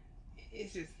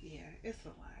 It's just, it's a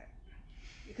lot.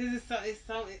 Because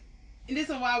and this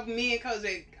is why me and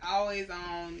Kojak always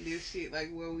on this shit,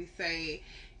 like where we say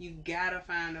you gotta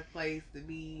find a place to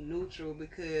be neutral,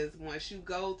 because once you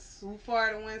go too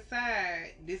far to one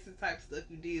side, this is the type of stuff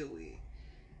you deal with.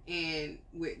 And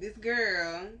with this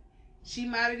girl, she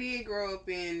might have did grow up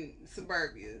in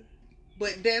suburbia,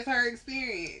 but that's her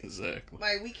experience. Exactly.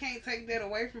 Like, we can't take that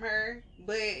away from her,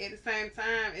 but at the same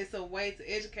time, it's a way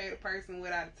to educate a person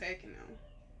without attacking them.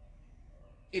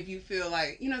 If you feel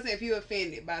like, you know what I'm saying, if you're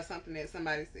offended by something that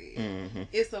somebody said,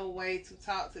 it's a way to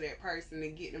talk to that person to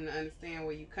get them to understand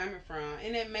where you're coming from.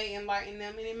 And it may enlighten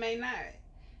them and it may not.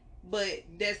 But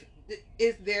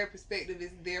it's their perspective,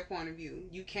 it's their point of view.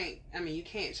 You can't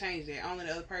change that. Only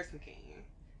the other person can.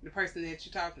 The person that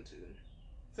you're talking to.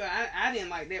 So I didn't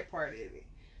like that part of it.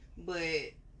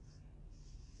 But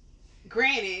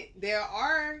granted, there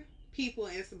are people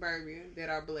in suburbia that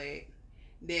are black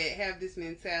that have this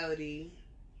mentality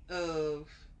of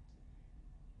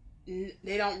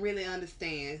they don't really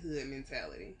understand hood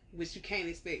mentality, which you can't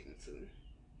expect them to.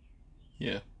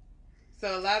 Yeah.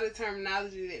 So a lot of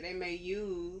terminology that they may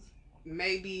use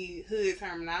may be hood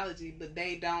terminology, but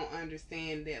they don't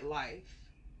understand that life.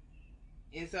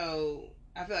 And so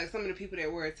I feel like some of the people that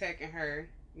were attacking her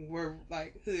were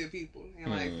like hood people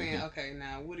and like saying, okay,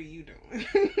 now what are you doing?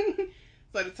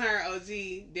 So the term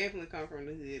OG definitely come from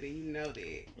the hood, and you know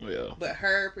that. Yeah. But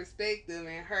her perspective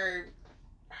and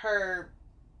her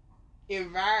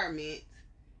environment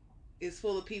is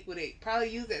full of people that probably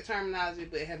use that terminology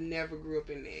but have never grew up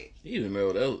in that. Even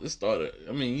though it started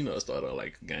out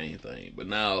like a game thing, but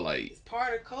now like it's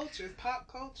part of culture, it's pop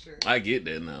culture. I get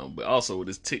that now, but also with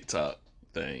this TikTok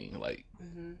thing, like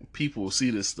people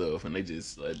see this stuff and they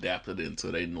just adapt it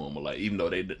into their normal life, even though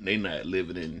they not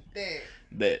living in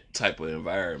that type of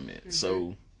environment.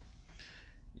 So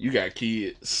you got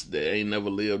kids that ain't never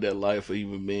lived that life or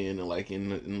even been in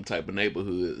them type of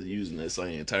neighborhood using that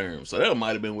same term. So that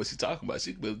might have been what she talking about.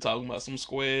 She could be talking about some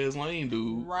square ass lame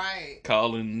dude, right?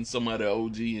 Calling somebody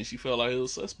OG, and she felt like it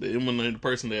was suspect. And when the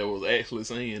person that was actually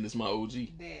saying it's my OG.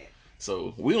 That.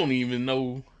 So we don't even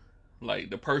know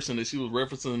like the person that she was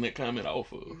referencing that comment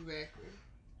off of. Exactly.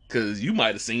 Cause you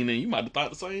might have seen it, and you might have thought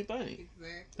the same thing.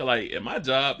 Exactly. Like at my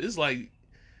job, it's like.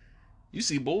 You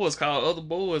see boys call other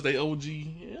boys they OG.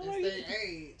 Yeah, like, their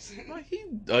age. Like he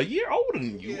a year older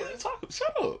than you. Yeah. What are you talking?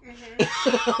 Shut up.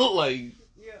 Mm-hmm. Like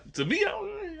yeah. To me,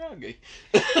 y'all gay.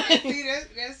 See,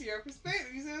 that's your perspective.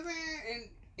 You see what I'm saying?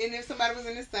 And if somebody was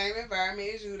in the same environment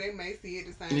as you, they may see it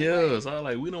the same way. Yeah, so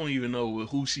like we don't even know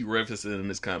who she referencing in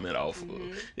this comment off of.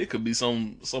 It could be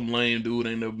some lame dude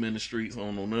ain't never been in the streets,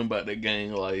 don't know nothing about that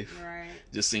gang life. Right.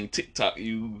 Just seen TikTok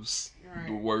use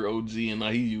the word OG and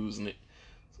now he using it.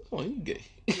 Oh, you gay.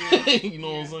 Yeah. You know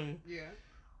what I'm saying? Yeah.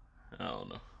 I don't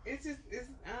know. I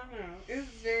don't know. It's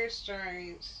very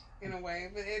strange in a way,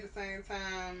 but at the same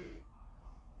time,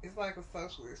 it's like a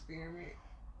social experiment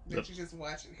that you're just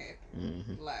watching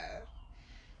happen live.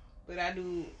 But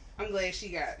I'm glad she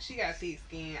got thick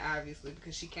skin, obviously,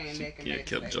 because she came back and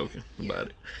kept joking about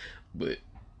it. But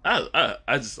I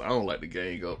don't like the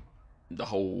gang up, the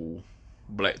whole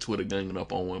black Twitter ganging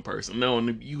up on one person. No,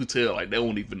 you could tell like they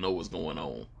don't even know what's going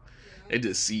on. They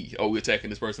just see, we're attacking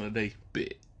this person today,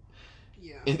 bet.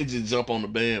 Yeah. And they just jump on the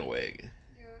bandwagon.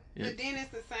 Yeah. But then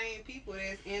it's the same people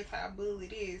that's anti-bully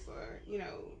this or,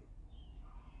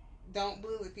 don't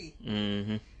bully people.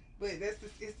 Mm-hmm. But it's the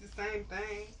same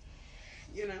thing,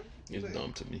 It's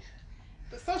dumb to me.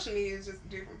 But social media is just a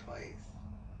different place.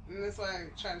 And that's why I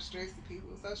try to stress to people,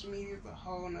 social media is a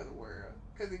whole nother world.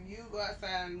 Because if you go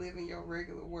outside and live in your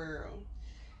regular world,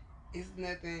 it's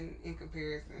nothing in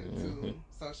comparison to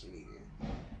social media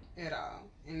at all.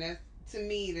 And that's, to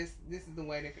me, this is the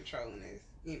way they're controlling this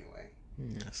anyway.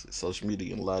 Yes, social media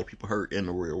getting a lot of people hurt in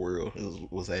the real world is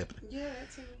what's happening. Yeah,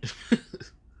 that too.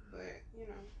 But,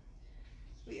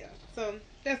 yeah. So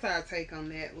that's our take on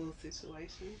that little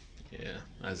situation. Yeah,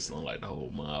 I just don't like the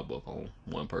whole mob up on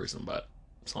one person about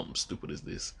something stupid as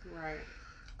this. Right.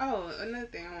 Oh, another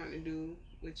thing I want to do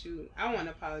with you, I want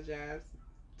to apologize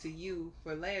to you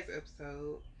for last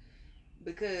episode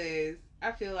because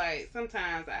I feel like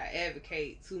sometimes I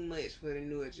advocate too much for the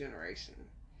newer generation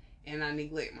and I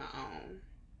neglect my own.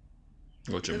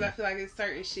 What you mean? Because I feel like there's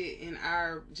certain shit in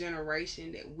our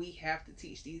generation that we have to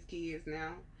teach these kids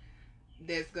now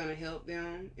that's going to help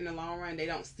them in the long run. They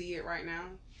don't see it right now,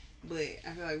 but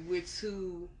I feel like we're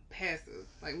too passive.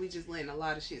 Like we just letting a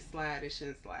lot of shit slide that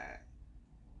shouldn't slide.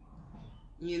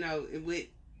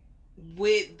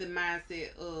 With the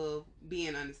mindset of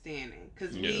being understanding,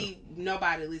 because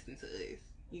nobody listens to us.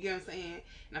 You get what I'm saying?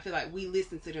 And I feel like we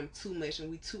listen to them too much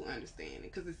and we too understanding,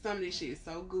 because some of this shit is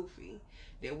so goofy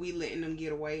that we letting them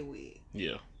get away with.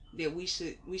 Yeah. That we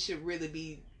should really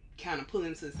be kind of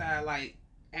pulling to the side, like,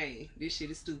 hey, this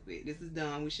shit is stupid. This is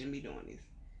dumb. We shouldn't be doing this.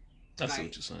 That's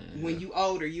what you're saying. When you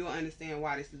older, you'll understand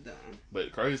why this is dumb. But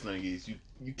the crazy thing is,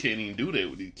 you can't even do that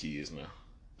with these kids now.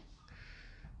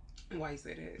 Why you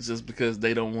say that? It's just because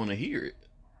they don't want to hear it.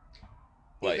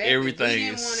 Like exactly. everything we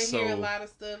didn't want to hear a so... lot of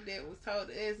stuff that was told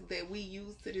to us that we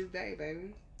use to this day,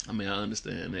 baby. I mean, I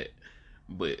understand that,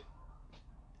 but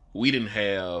we didn't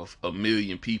have a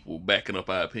million people backing up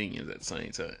our opinions at the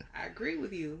same time. I agree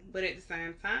with you, but at the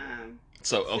same time.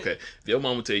 So okay, if your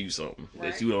mama tell you something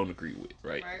that you don't agree with,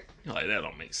 right? You're like, that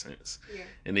don't make sense. Yeah.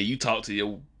 And then you talk to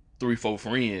your 3-4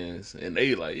 friends, and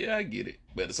they like, yeah, I get it.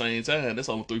 But at the same time, that's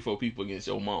only 3-4 people against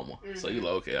your mama. Mm-hmm. So you're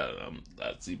like, okay,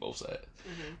 I see both sides.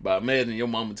 Mm-hmm. But imagine your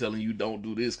mama telling you don't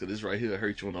do this because this right here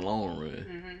hurt you in the long run.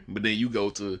 Mm-hmm. But then you go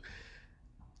to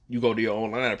your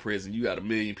online presence, you got a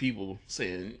million people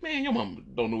saying, man, your mama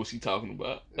don't know what she talking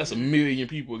about. That's a million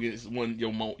people against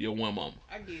your one mama.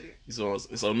 I get it.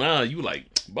 So now you like,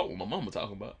 about what my mama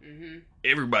talking about. Mm-hmm.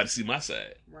 Everybody see my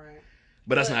side. Right.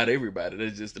 But that's not everybody.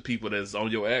 That's just the people that's on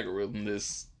your algorithm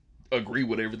that's agree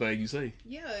with everything you say.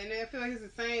 Yeah, and I feel like it's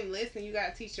the same lesson you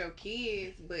got to teach your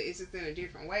kids, but it's just in a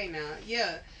different way now.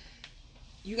 Yeah,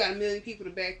 you got a million people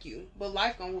to back you, but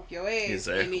life gonna whoop your ass,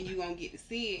 exactly. And then you gonna get to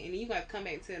see it, and then you gotta come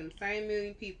back and tell them same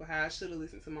million people how I should have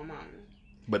listened to my mama.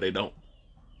 But they don't.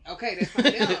 Okay, that's on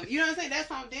them. You know what I'm saying?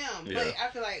 That's on them. Yeah. But I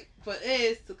feel like for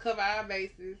us to cover our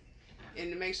bases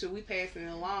and to make sure we passing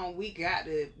it along, we got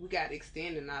to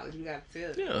extend the knowledge. We got to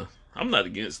tell them. Yeah, I'm not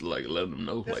against like letting them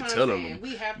know, that's like telling them.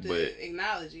 We have to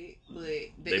acknowledge it, but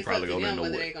they probably gonna know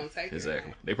whether they gonna take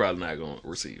exactly. it. They probably not gonna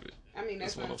receive it. I mean,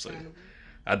 that's what I'm saying.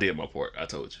 I did my part. I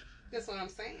told you. That's what I'm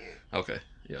saying. Okay.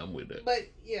 Yeah, I'm with that. But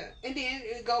yeah, and then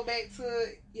it go back to,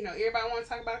 you know, everybody want to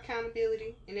talk about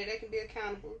accountability and that they can be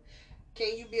accountable.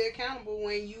 Can you be accountable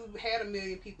when you had 1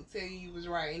 million people tell you was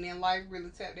right, and then life really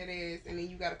tapped that ass, and then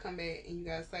you got to come back and you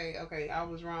got to say, okay, I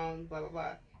was wrong, blah blah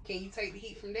blah. Can you take the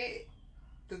heat from that?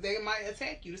 Because they might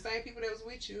attack you. The same people that was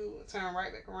with you turn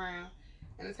right back around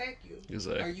and attack you.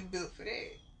 Exactly. Are you built for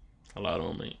that? A lot of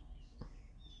them ain't.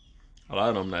 A lot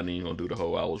of them not even gonna do the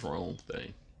whole "I was wrong"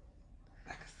 thing.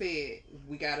 Like I said,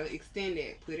 we gotta extend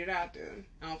that, put it out there.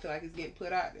 I don't feel like it's getting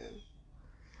put out there.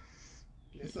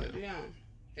 That's up to them.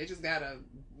 They just got a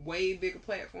way bigger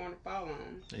platform to follow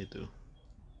on. They do.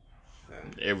 So.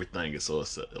 Everything is so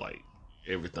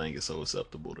everything is so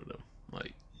acceptable to them.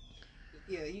 Like,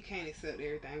 yeah, you can't accept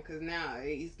everything because now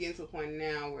it's getting to a point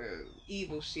now where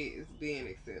evil shit is being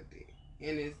accepted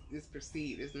and it's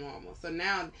perceived as normal. So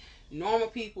now normal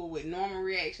people with normal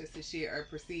reactions to shit are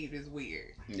perceived as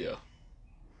weird. Yeah.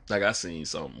 Like I seen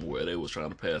something where they was trying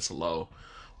to pass a law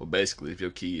where basically if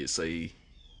your kids say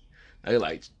they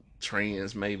like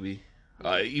trans maybe,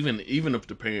 even if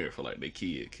the parent feel like their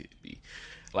kid could be,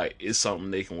 like it's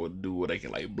something they can do where they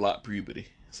can like block puberty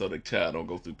so the child don't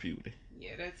go through puberty.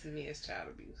 Yeah, that to me is child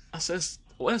abuse. I said,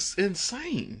 well, that's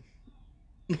insane.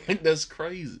 Like that's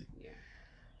crazy. Yeah.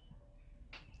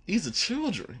 These are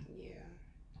children. Yeah.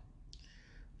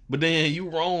 But then you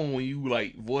wrong when you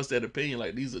like voice that opinion.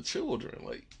 Like these are children.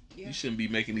 Like you shouldn't be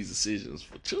making these decisions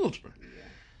for children.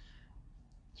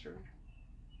 Yeah. True.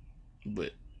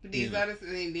 But these are and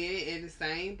then in the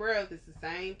same breath, it's the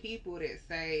same people that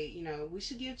say, you know, we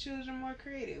should give children more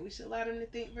credit. We should allow them to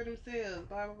think for themselves.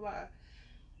 Blah blah blah.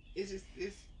 It's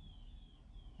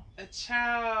a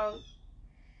child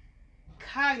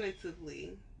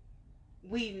cognitively.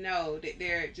 We know that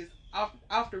they're just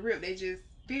off the rip. They just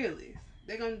fearless.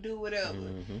 They're gonna do whatever.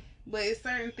 Mm-hmm. But it's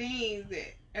certain things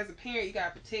that, as a parent, you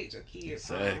gotta protect your kids.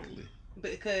 Exactly.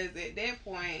 Because at that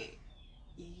point,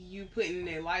 you putting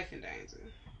their life in danger.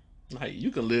 Like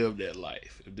you can live that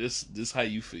life. If this how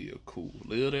you feel, cool.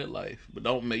 Live that life, but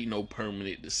don't make no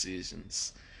permanent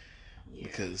decisions. Yeah.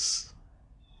 Because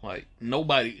like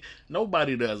nobody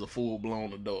that's a full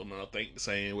blown adult now think the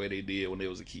same way they did when they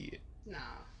was a kid. Nah.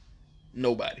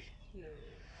 Nobody. No.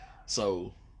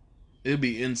 So it'd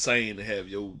be insane to have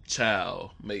your child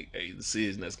make a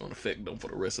decision that's gonna affect them for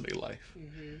the rest of their life.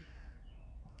 Mm-hmm.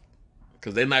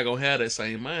 Because they're not going to have that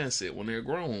same mindset when they're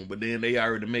grown. But then they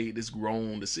already made this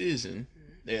grown decision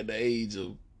at the age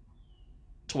of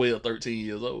 12, 13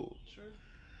 years old. Sure.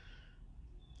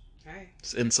 Hey.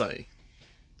 It's insane. It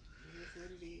is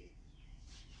what it is.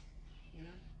 You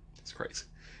know? It's crazy.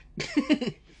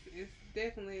 it's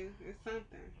definitely, it's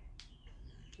something.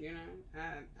 You know?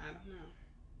 I don't know.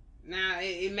 Now,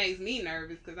 it makes me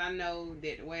nervous because I know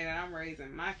that the way that I'm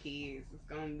raising my kids is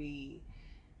going to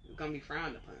be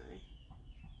frowned upon.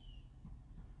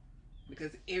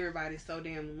 Because everybody's so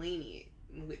damn lenient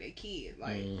with their kids.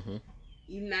 Like,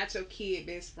 you're not your kid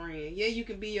best friend. Yeah, you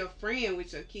can be your friend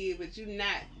with your kid, but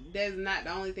that's not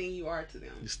the only thing you are to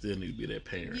them. You still need to be that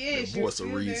parent. Yes, that voice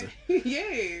of reason.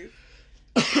 Yes.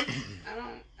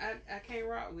 I can't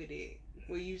rock with it.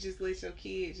 Where you just let your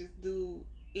kid just do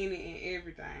any and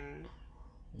everything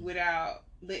without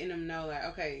letting them know, like,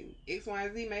 okay, X, Y,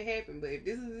 and Z may happen, but if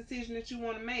this is a decision that you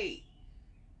want to make,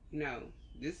 you know,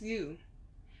 this is you.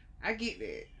 I get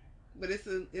that, but it's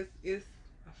a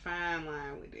fine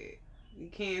line with it. You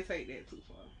can't take that too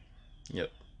far.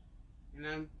 Yep. And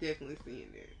I'm definitely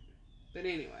seeing that. But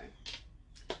anyway,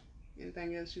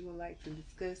 anything else you would like to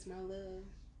discuss, my love?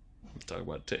 Talk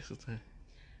about Texas thing.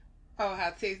 Oh, how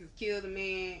Texas killed a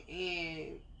man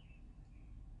and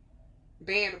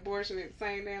banned abortion at the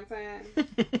same damn time.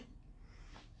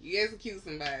 You execute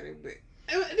somebody, but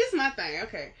this is my thing.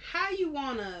 Okay, how you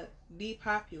wanna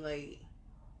depopulate?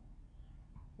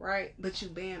 Right? But you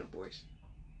ban abortion.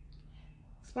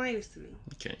 Explain this to me.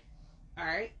 Okay.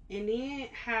 Alright. And then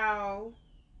how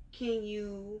can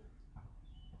you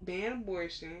ban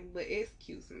abortion but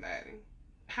execute somebody?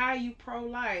 How are you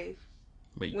pro-life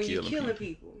when you're killing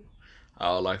people?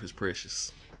 All life is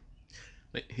precious.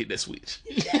 Hit that switch.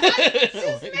 Just make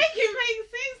it make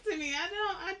sense to me.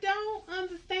 I don't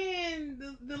understand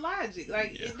the logic.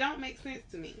 Like, it don't make sense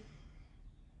to me.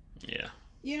 Yeah.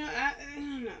 You know, I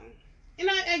don't know. And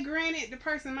I granted the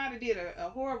person might have did a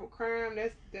horrible crime.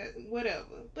 That's whatever.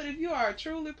 But if you are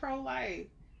truly pro-life,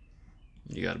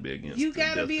 you gotta be against. You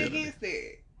gotta be against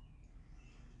it.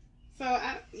 So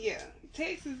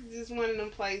Texas is just one of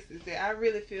them places that I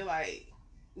really feel like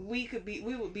we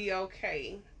would be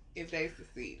okay if they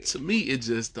succeeded. To me, it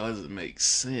just doesn't make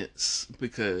sense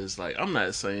because, like, I'm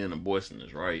not saying abortion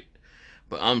is right,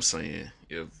 But I'm saying,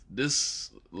 if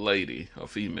this lady, or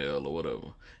female, or whatever,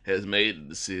 has made the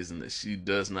decision that she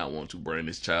does not want to bring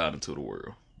this child into the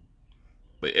world,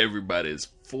 but everybody is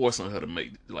forcing her to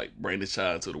bring this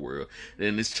child into the world,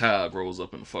 then this child grows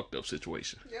up in a fucked up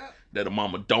situation. Yep. That the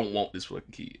mama don't want this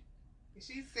fucking kid.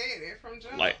 She said that from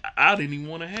jump. Like, I didn't even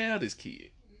want to have this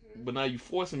kid. But now you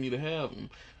forcing me to have him.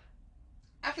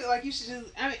 I feel like you should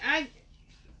just,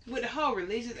 with the whole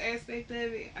religious aspect of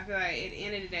it, I feel like at the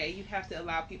end of the day, you have to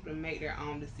allow people to make their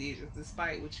own decisions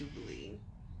despite what you believe.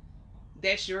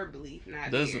 That's your belief,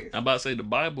 not theirs. I'm about to say the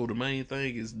Bible, the main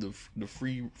thing is the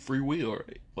free will,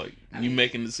 right? Like,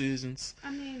 making decisions.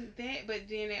 I mean, that, but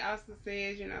then it also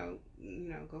says,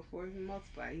 go forth and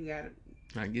multiply. You gotta.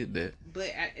 I get that.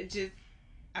 But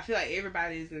I feel like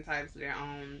everybody is entitled to their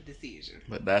own decision.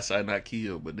 But that's not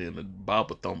kill. But then the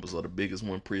Bible thumpers are the biggest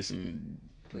one pressing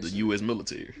the U.S.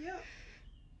 military. Yeah.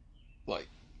 Like,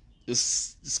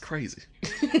 it's crazy.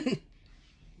 You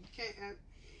can't.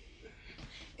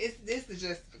 It's the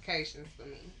justifications for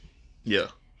me. Yeah.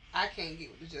 I can't get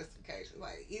with the justifications.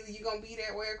 Like, either you gonna be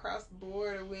that way across the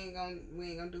board, or we ain't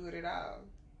gonna do it at all.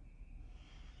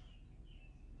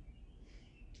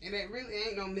 And there really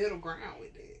ain't no middle ground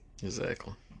with that.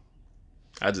 Exactly.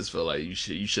 I just feel like you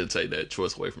should take that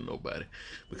choice away from nobody,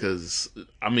 because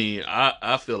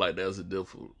I feel like that was a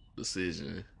difficult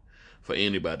decision for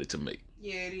anybody to make.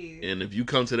 Yeah, it is. And if you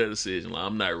come to that decision, like,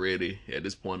 I'm not ready at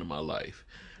this point in my life.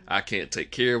 I can't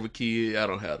take care of a kid. I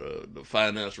don't have the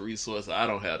financial resources. I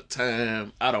don't have the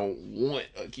time. I don't want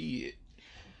a kid.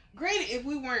 Granted, if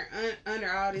we weren't under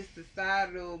all this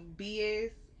societal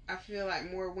BS, I feel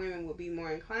like more women would be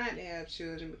more inclined to have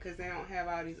children because they don't have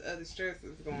all these other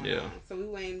stresses going on. So we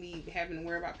wouldn't be having to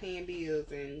worry about paying bills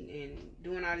and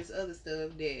doing all this other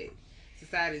stuff that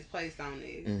society's placed on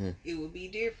us. Mm-hmm. It would be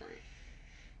different.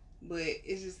 But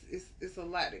it's a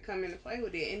lot to come into play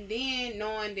with it. And then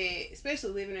knowing that,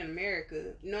 especially living in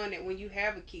America, knowing that when you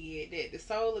have a kid, that the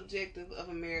sole objective of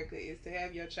America is to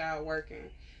have your child working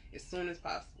as soon as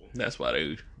possible. That's why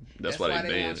they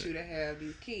want you to have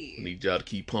these kids. Need y'all to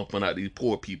keep pumping out these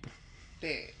poor people.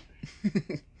 That.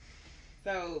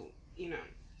 So,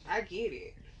 I get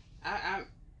it.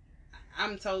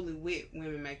 I'm totally with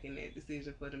women making that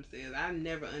decision for themselves. I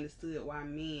never understood why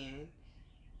men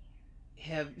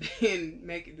have been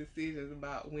making decisions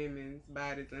about women's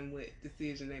bodies and what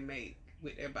decision they make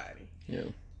with their body. Yeah.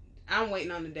 I'm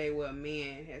waiting on the day where a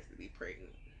man has to be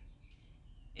pregnant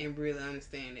and really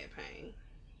understand that pain.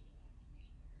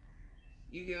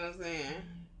 You get what I'm saying?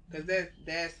 Because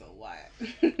that's a lot. I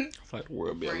feel like the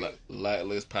world be a lot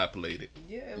less populated.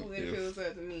 Yeah, if it was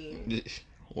up to me.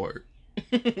 Word.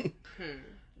 Real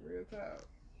talk.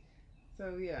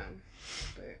 So, yeah.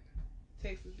 But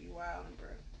Texas be wildin', bro.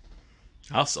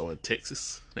 Also in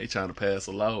Texas, they trying to pass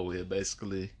a law where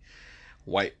basically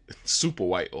super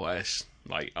whitewash,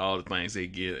 like all the things they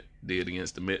did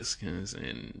against the Mexicans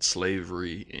and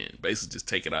slavery, and basically just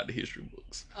take it out the history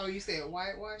books. Oh, you said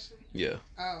whitewashing? Yeah.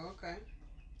 Oh, okay.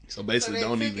 So basically,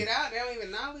 they took it out. They don't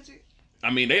even acknowledge it.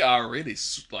 They already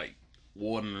like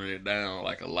watering it down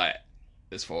like a lot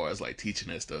as far as like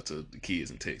teaching that stuff to the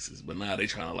kids in Texas. But now they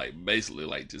trying to like basically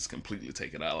like just completely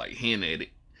take it out, like hint at it,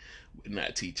 but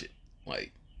not teach it.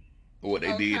 Like what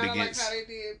they did against.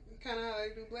 Kind of how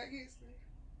they do Black History.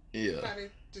 Yeah. How they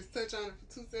just touch on it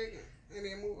for 2 seconds and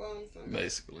then move on to something.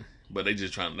 Basically, but they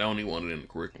just they don't even want it in the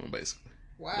curriculum. Basically,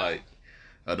 wow. Like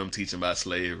them teaching about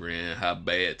slavery and how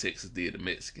bad Texas did the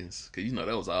Mexicans, because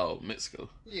that was all Mexico.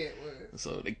 Yeah, it was.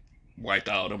 So they wiped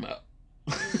all them out,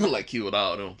 like killed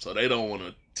all them. So they don't want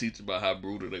to teach about how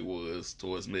brutal they was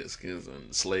towards Mexicans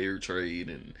and slave trade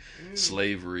and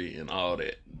slavery and all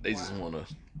that. They just want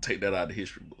to take that out of the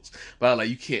history books. But like,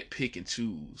 you can't pick and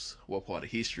choose what part of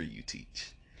history you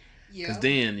teach. Yeah. Because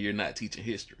then you're not teaching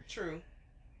history. True.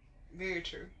 Very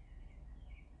true.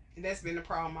 And that's been the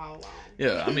problem all along.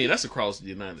 Yeah, that's across the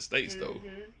United States though.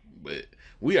 But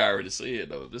we already said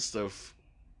though, this stuff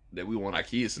that we want our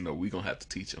kids to know, we're going to have to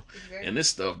teach them. Exactly. And this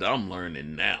stuff that I'm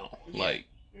learning now, like,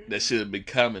 that should be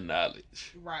common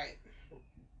knowledge. Right.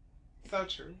 So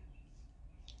true.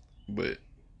 But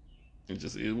it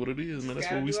just is what it is, man.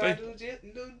 That's what we stay.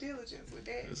 Due diligence with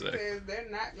that. Exactly. Because they're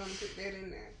not going to put that in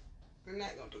there. They're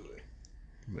not going to do it.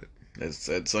 But that's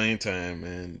at the same time,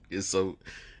 man,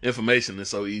 information is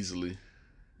so easily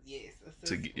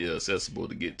accessible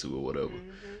to get to or whatever,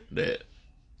 that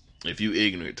if you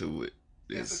ignorant to it,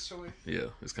 that's a choice. Yeah,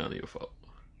 it's kind of your fault.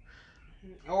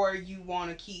 Or you want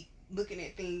to keep looking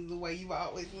at things the way you've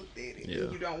always looked at it. Yeah.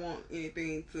 And you don't want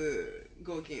anything to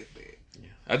go against it. Yeah.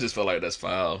 I just feel like that's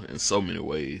foul in so many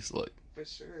ways. Like, for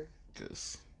sure.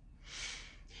 Because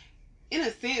in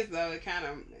a sense, though, it kind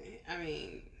of, I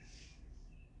mean,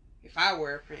 if I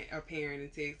were a parent in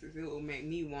Texas, it would make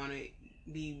me want to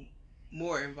be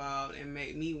more involved and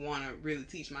make me want to really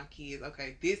teach my kids,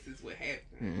 okay, this is what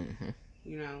happened. Mm-hmm.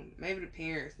 You know, maybe the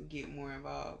parents would get more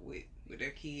involved with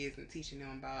their kids and teaching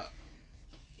them about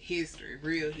history,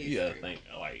 real history. Yeah, I think,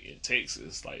 like, in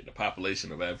Texas, like, the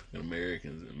population of African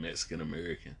Americans and Mexican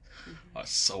Americans are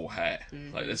so high.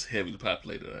 Like, that's heavily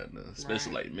populated out there,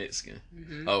 especially, like, Mexican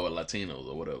or Latinos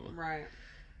or whatever. Right.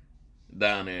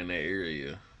 Down there in that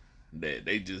area, that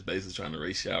they just basically trying to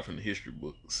erase you out from the history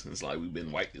books. It's like we've been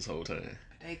white this whole time.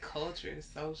 Their culture is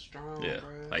so strong, yeah.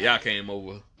 Bro. Like, y'all came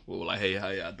over, we were like, hey, how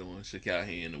y'all doing? Shook y'all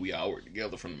hand, and we all worked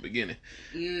together from the beginning.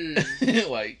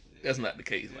 Like, that's not the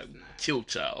case. Like,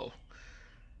 killed y'all.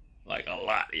 Like, a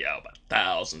lot of y'all, by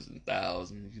thousands and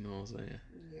thousands, you know what I'm saying?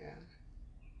 Yeah.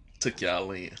 Took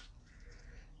y'all in.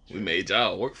 We made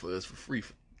y'all work for us for free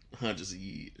for hundreds of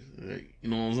years. Like, you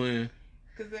know what I'm saying?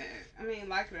 Because, I mean,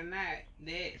 like it or not,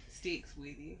 that sticks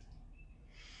with you.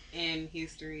 And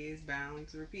history is bound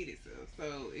to repeat itself.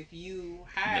 So, if you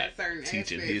hide certain aspects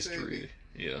history,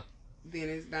 of it, then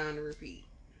it's bound to repeat.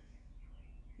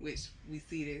 Which we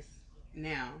see this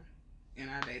now in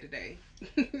our day-to-day.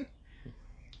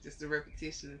 Just the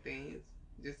repetition of things.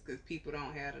 Just because people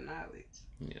don't have the knowledge.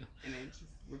 Yeah. And they're just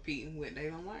repeating what they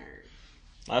don't learn.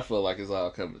 I feel like it's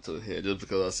all coming to a head. Just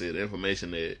because I said the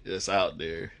information that's out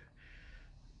there,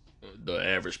 the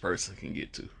average person can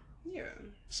get to. Yeah.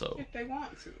 So if they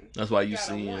want to. That's why you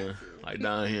see, like,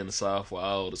 down here in the South, where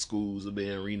all the schools are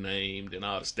being renamed and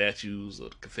all the statues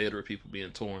of the Confederate people being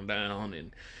torn down,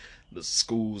 and the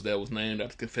schools that was named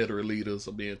after Confederate leaders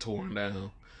are being torn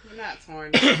down. Well, not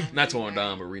torn down. Not torn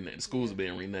down, but renamed. The schools are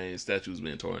being renamed. Statues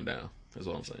being torn down. That's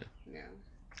what I'm saying. Yeah.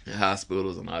 And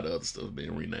hospitals and all the other stuff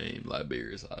being renamed,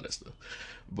 libraries, all that stuff.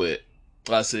 But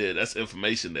like I said, that's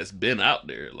information that's been out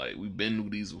there. Like, we've been knew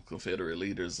these were Confederate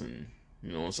leaders, and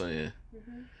you know what I'm saying.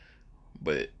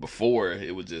 But before,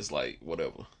 it was just like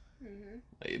whatever.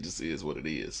 Like, it just is what it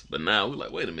is. But now we're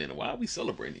like, wait a minute, why are we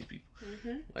celebrating these people?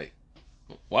 Like,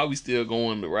 why are we still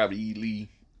going to Robert E. Lee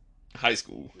High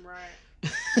School?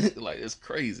 Right. Like, it's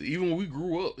crazy. Even when we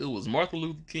grew up, it was Martin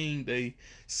Luther King Day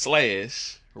 /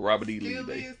 Robert E. Lee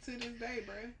Day. Still is to this day,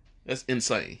 bro. That's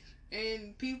insane.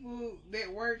 And people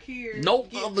that work here, no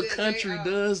other country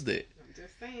does that. I'm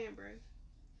just saying, bro.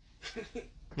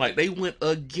 Like, they went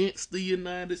against the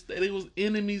United States. They was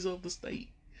enemies of the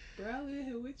state. Bro, I live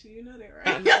here with you. You know that, right?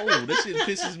 I know. That shit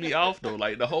pisses me off, though.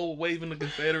 Like, the whole waving the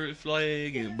Confederate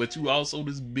flag, but you also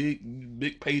this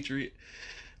big patriot.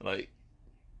 Like,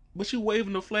 but you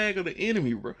waving the flag of the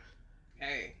enemy, bro.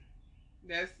 Hey,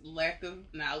 that's lack of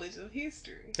knowledge of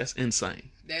history. That's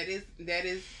insane. That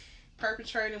is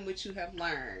perpetrating what you have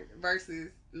learned versus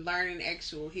learning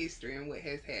actual history and what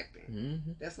has happened.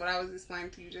 That's what I was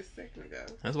explaining to you just a second ago.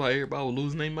 That's why everybody was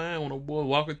losing their mind when a boy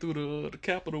walking through the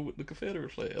Capitol with the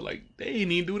Confederate flag. Like, they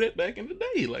didn't even do that back in the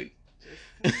day. Like,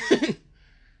 I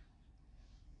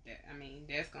mean,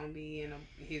 that's gonna be in a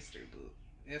history book.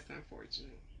 That's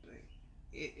unfortunate, but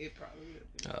it probably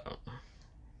will be.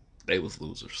 They was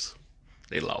losers.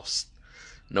 They lost.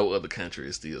 No other country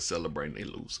is still celebrating their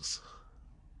losers.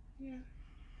 Yeah.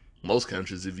 Most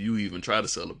countries, if you even try to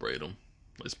celebrate them,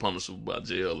 it's punishable by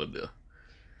jail or death.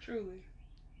 Truly.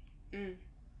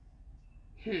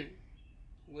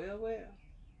 Well.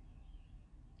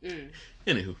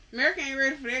 Anywho. America ain't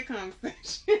ready for that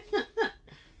conversation.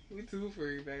 We too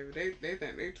free, baby. They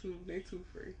think they too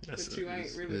free. But you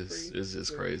ain't really free. It's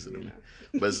just crazy to me.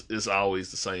 But it's always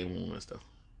the same ones, though.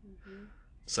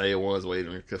 Same ones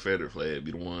waving the Confederate flag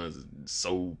be the ones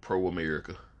so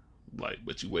pro-America. Like,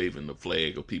 but you waving the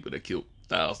flag of people that killed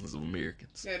thousands of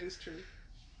Americans. That is true.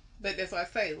 But that's why I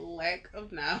say lack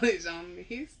of knowledge on the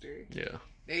history. Yeah.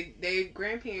 They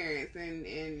grandparents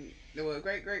and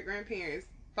great grandparents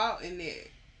fought in that,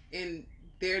 and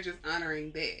they're just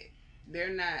honoring that.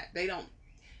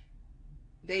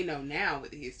 They know now what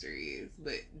the history is,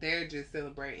 but they're just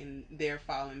celebrating their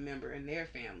fallen member in their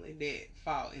family that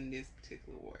fought in this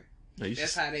particular war.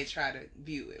 That's how they try to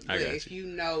view it. But if you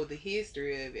know the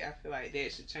history of it, I feel like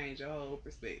that should change your whole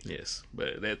perspective. Yes, but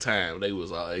at that time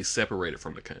they separated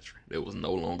from the country. They was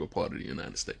no longer part of the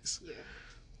United States. Yeah.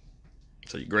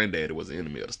 So your granddaddy was an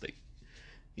enemy of the state.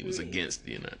 He was against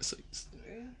the United States.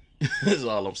 Yeah. That's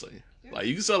all I'm saying. Yeah. Like,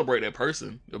 you can celebrate that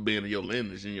person of being in your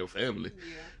lineage and your family,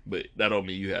 but that don't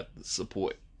mean you have to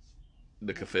support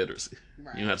the Confederacy.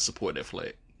 Right. You don't have to support that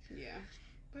flag. Yeah,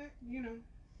 but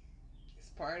it's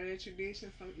part of the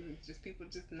tradition. Something just people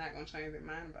just not gonna change their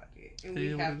mind about that, and we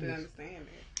have to understand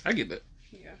that. I get that.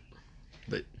 Yeah.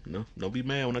 But no, don't be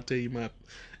mad when I tell you my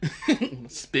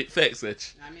spit facts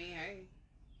at I mean, hey,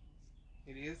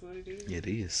 it is what it is. you. It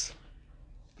is.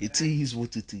 It is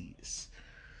what it is.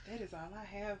 That is all I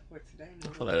have for today. I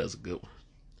feel like that's a good one.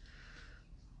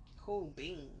 Cool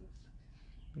beans.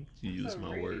 You use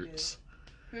my words.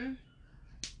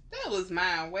 That was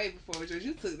mine way before yours.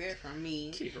 You took that from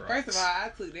me. First of all,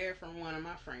 I took that from one of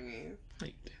my friends.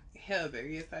 Heather.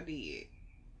 Yes, I did.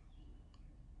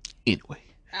 Anyway.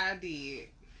 I did.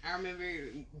 I remember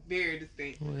very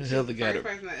distinct. Well, Heather got it.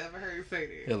 First person I ever heard say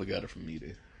that. Heather got it from me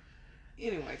then.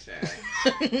 Anyway, child.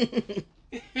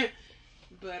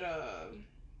 But,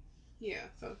 yeah,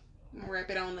 so I'm going to wrap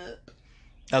it on up.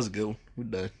 That was a good one. We're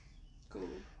done. Cool.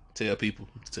 Tell people.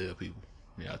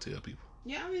 Yeah, I tell people.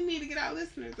 Yeah, we need to get our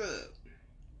listeners up.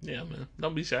 Yeah, man.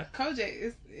 Don't be shy.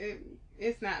 Kojak,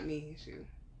 it's not me issue.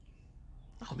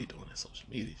 I don't be doing that social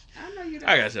media. I know you don't.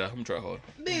 I got y'all. I'm gonna try hard.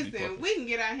 Listen, we can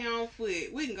get out here on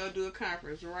foot. We can go do a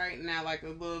conference right now, like a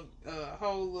little,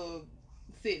 whole little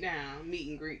sit down, meet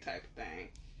and greet type of thing.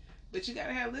 But you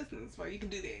gotta have listeners before you can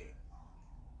do that.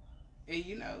 And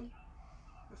you know,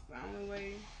 that's the only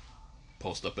way.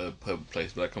 Post up at a public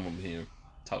place, but I come over here and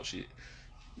talk shit.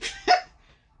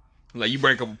 Like, you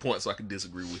bring up a point so I can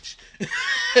disagree with you.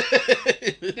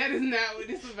 That is not what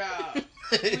this is about.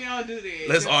 We don't do that.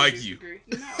 Let's argue.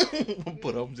 No.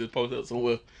 But I'm just post up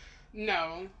somewhere.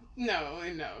 No.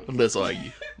 Let's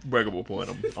argue. Bring up a point.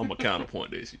 I'm a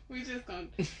counterpoint that shit. We just gonna.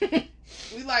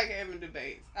 We like having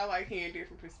debates. I like hearing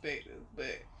different perspectives,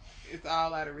 but it's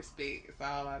all out of respect. It's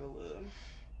all out of love.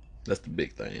 That's the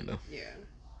big thing, though. Yeah.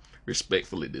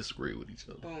 Respectfully disagree with each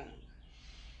other. Boom.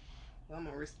 Well, I'm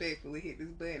gonna respectfully hit this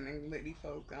button and let these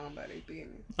folks go on by their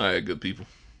business. All right, good people.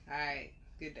 All right.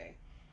 Good day.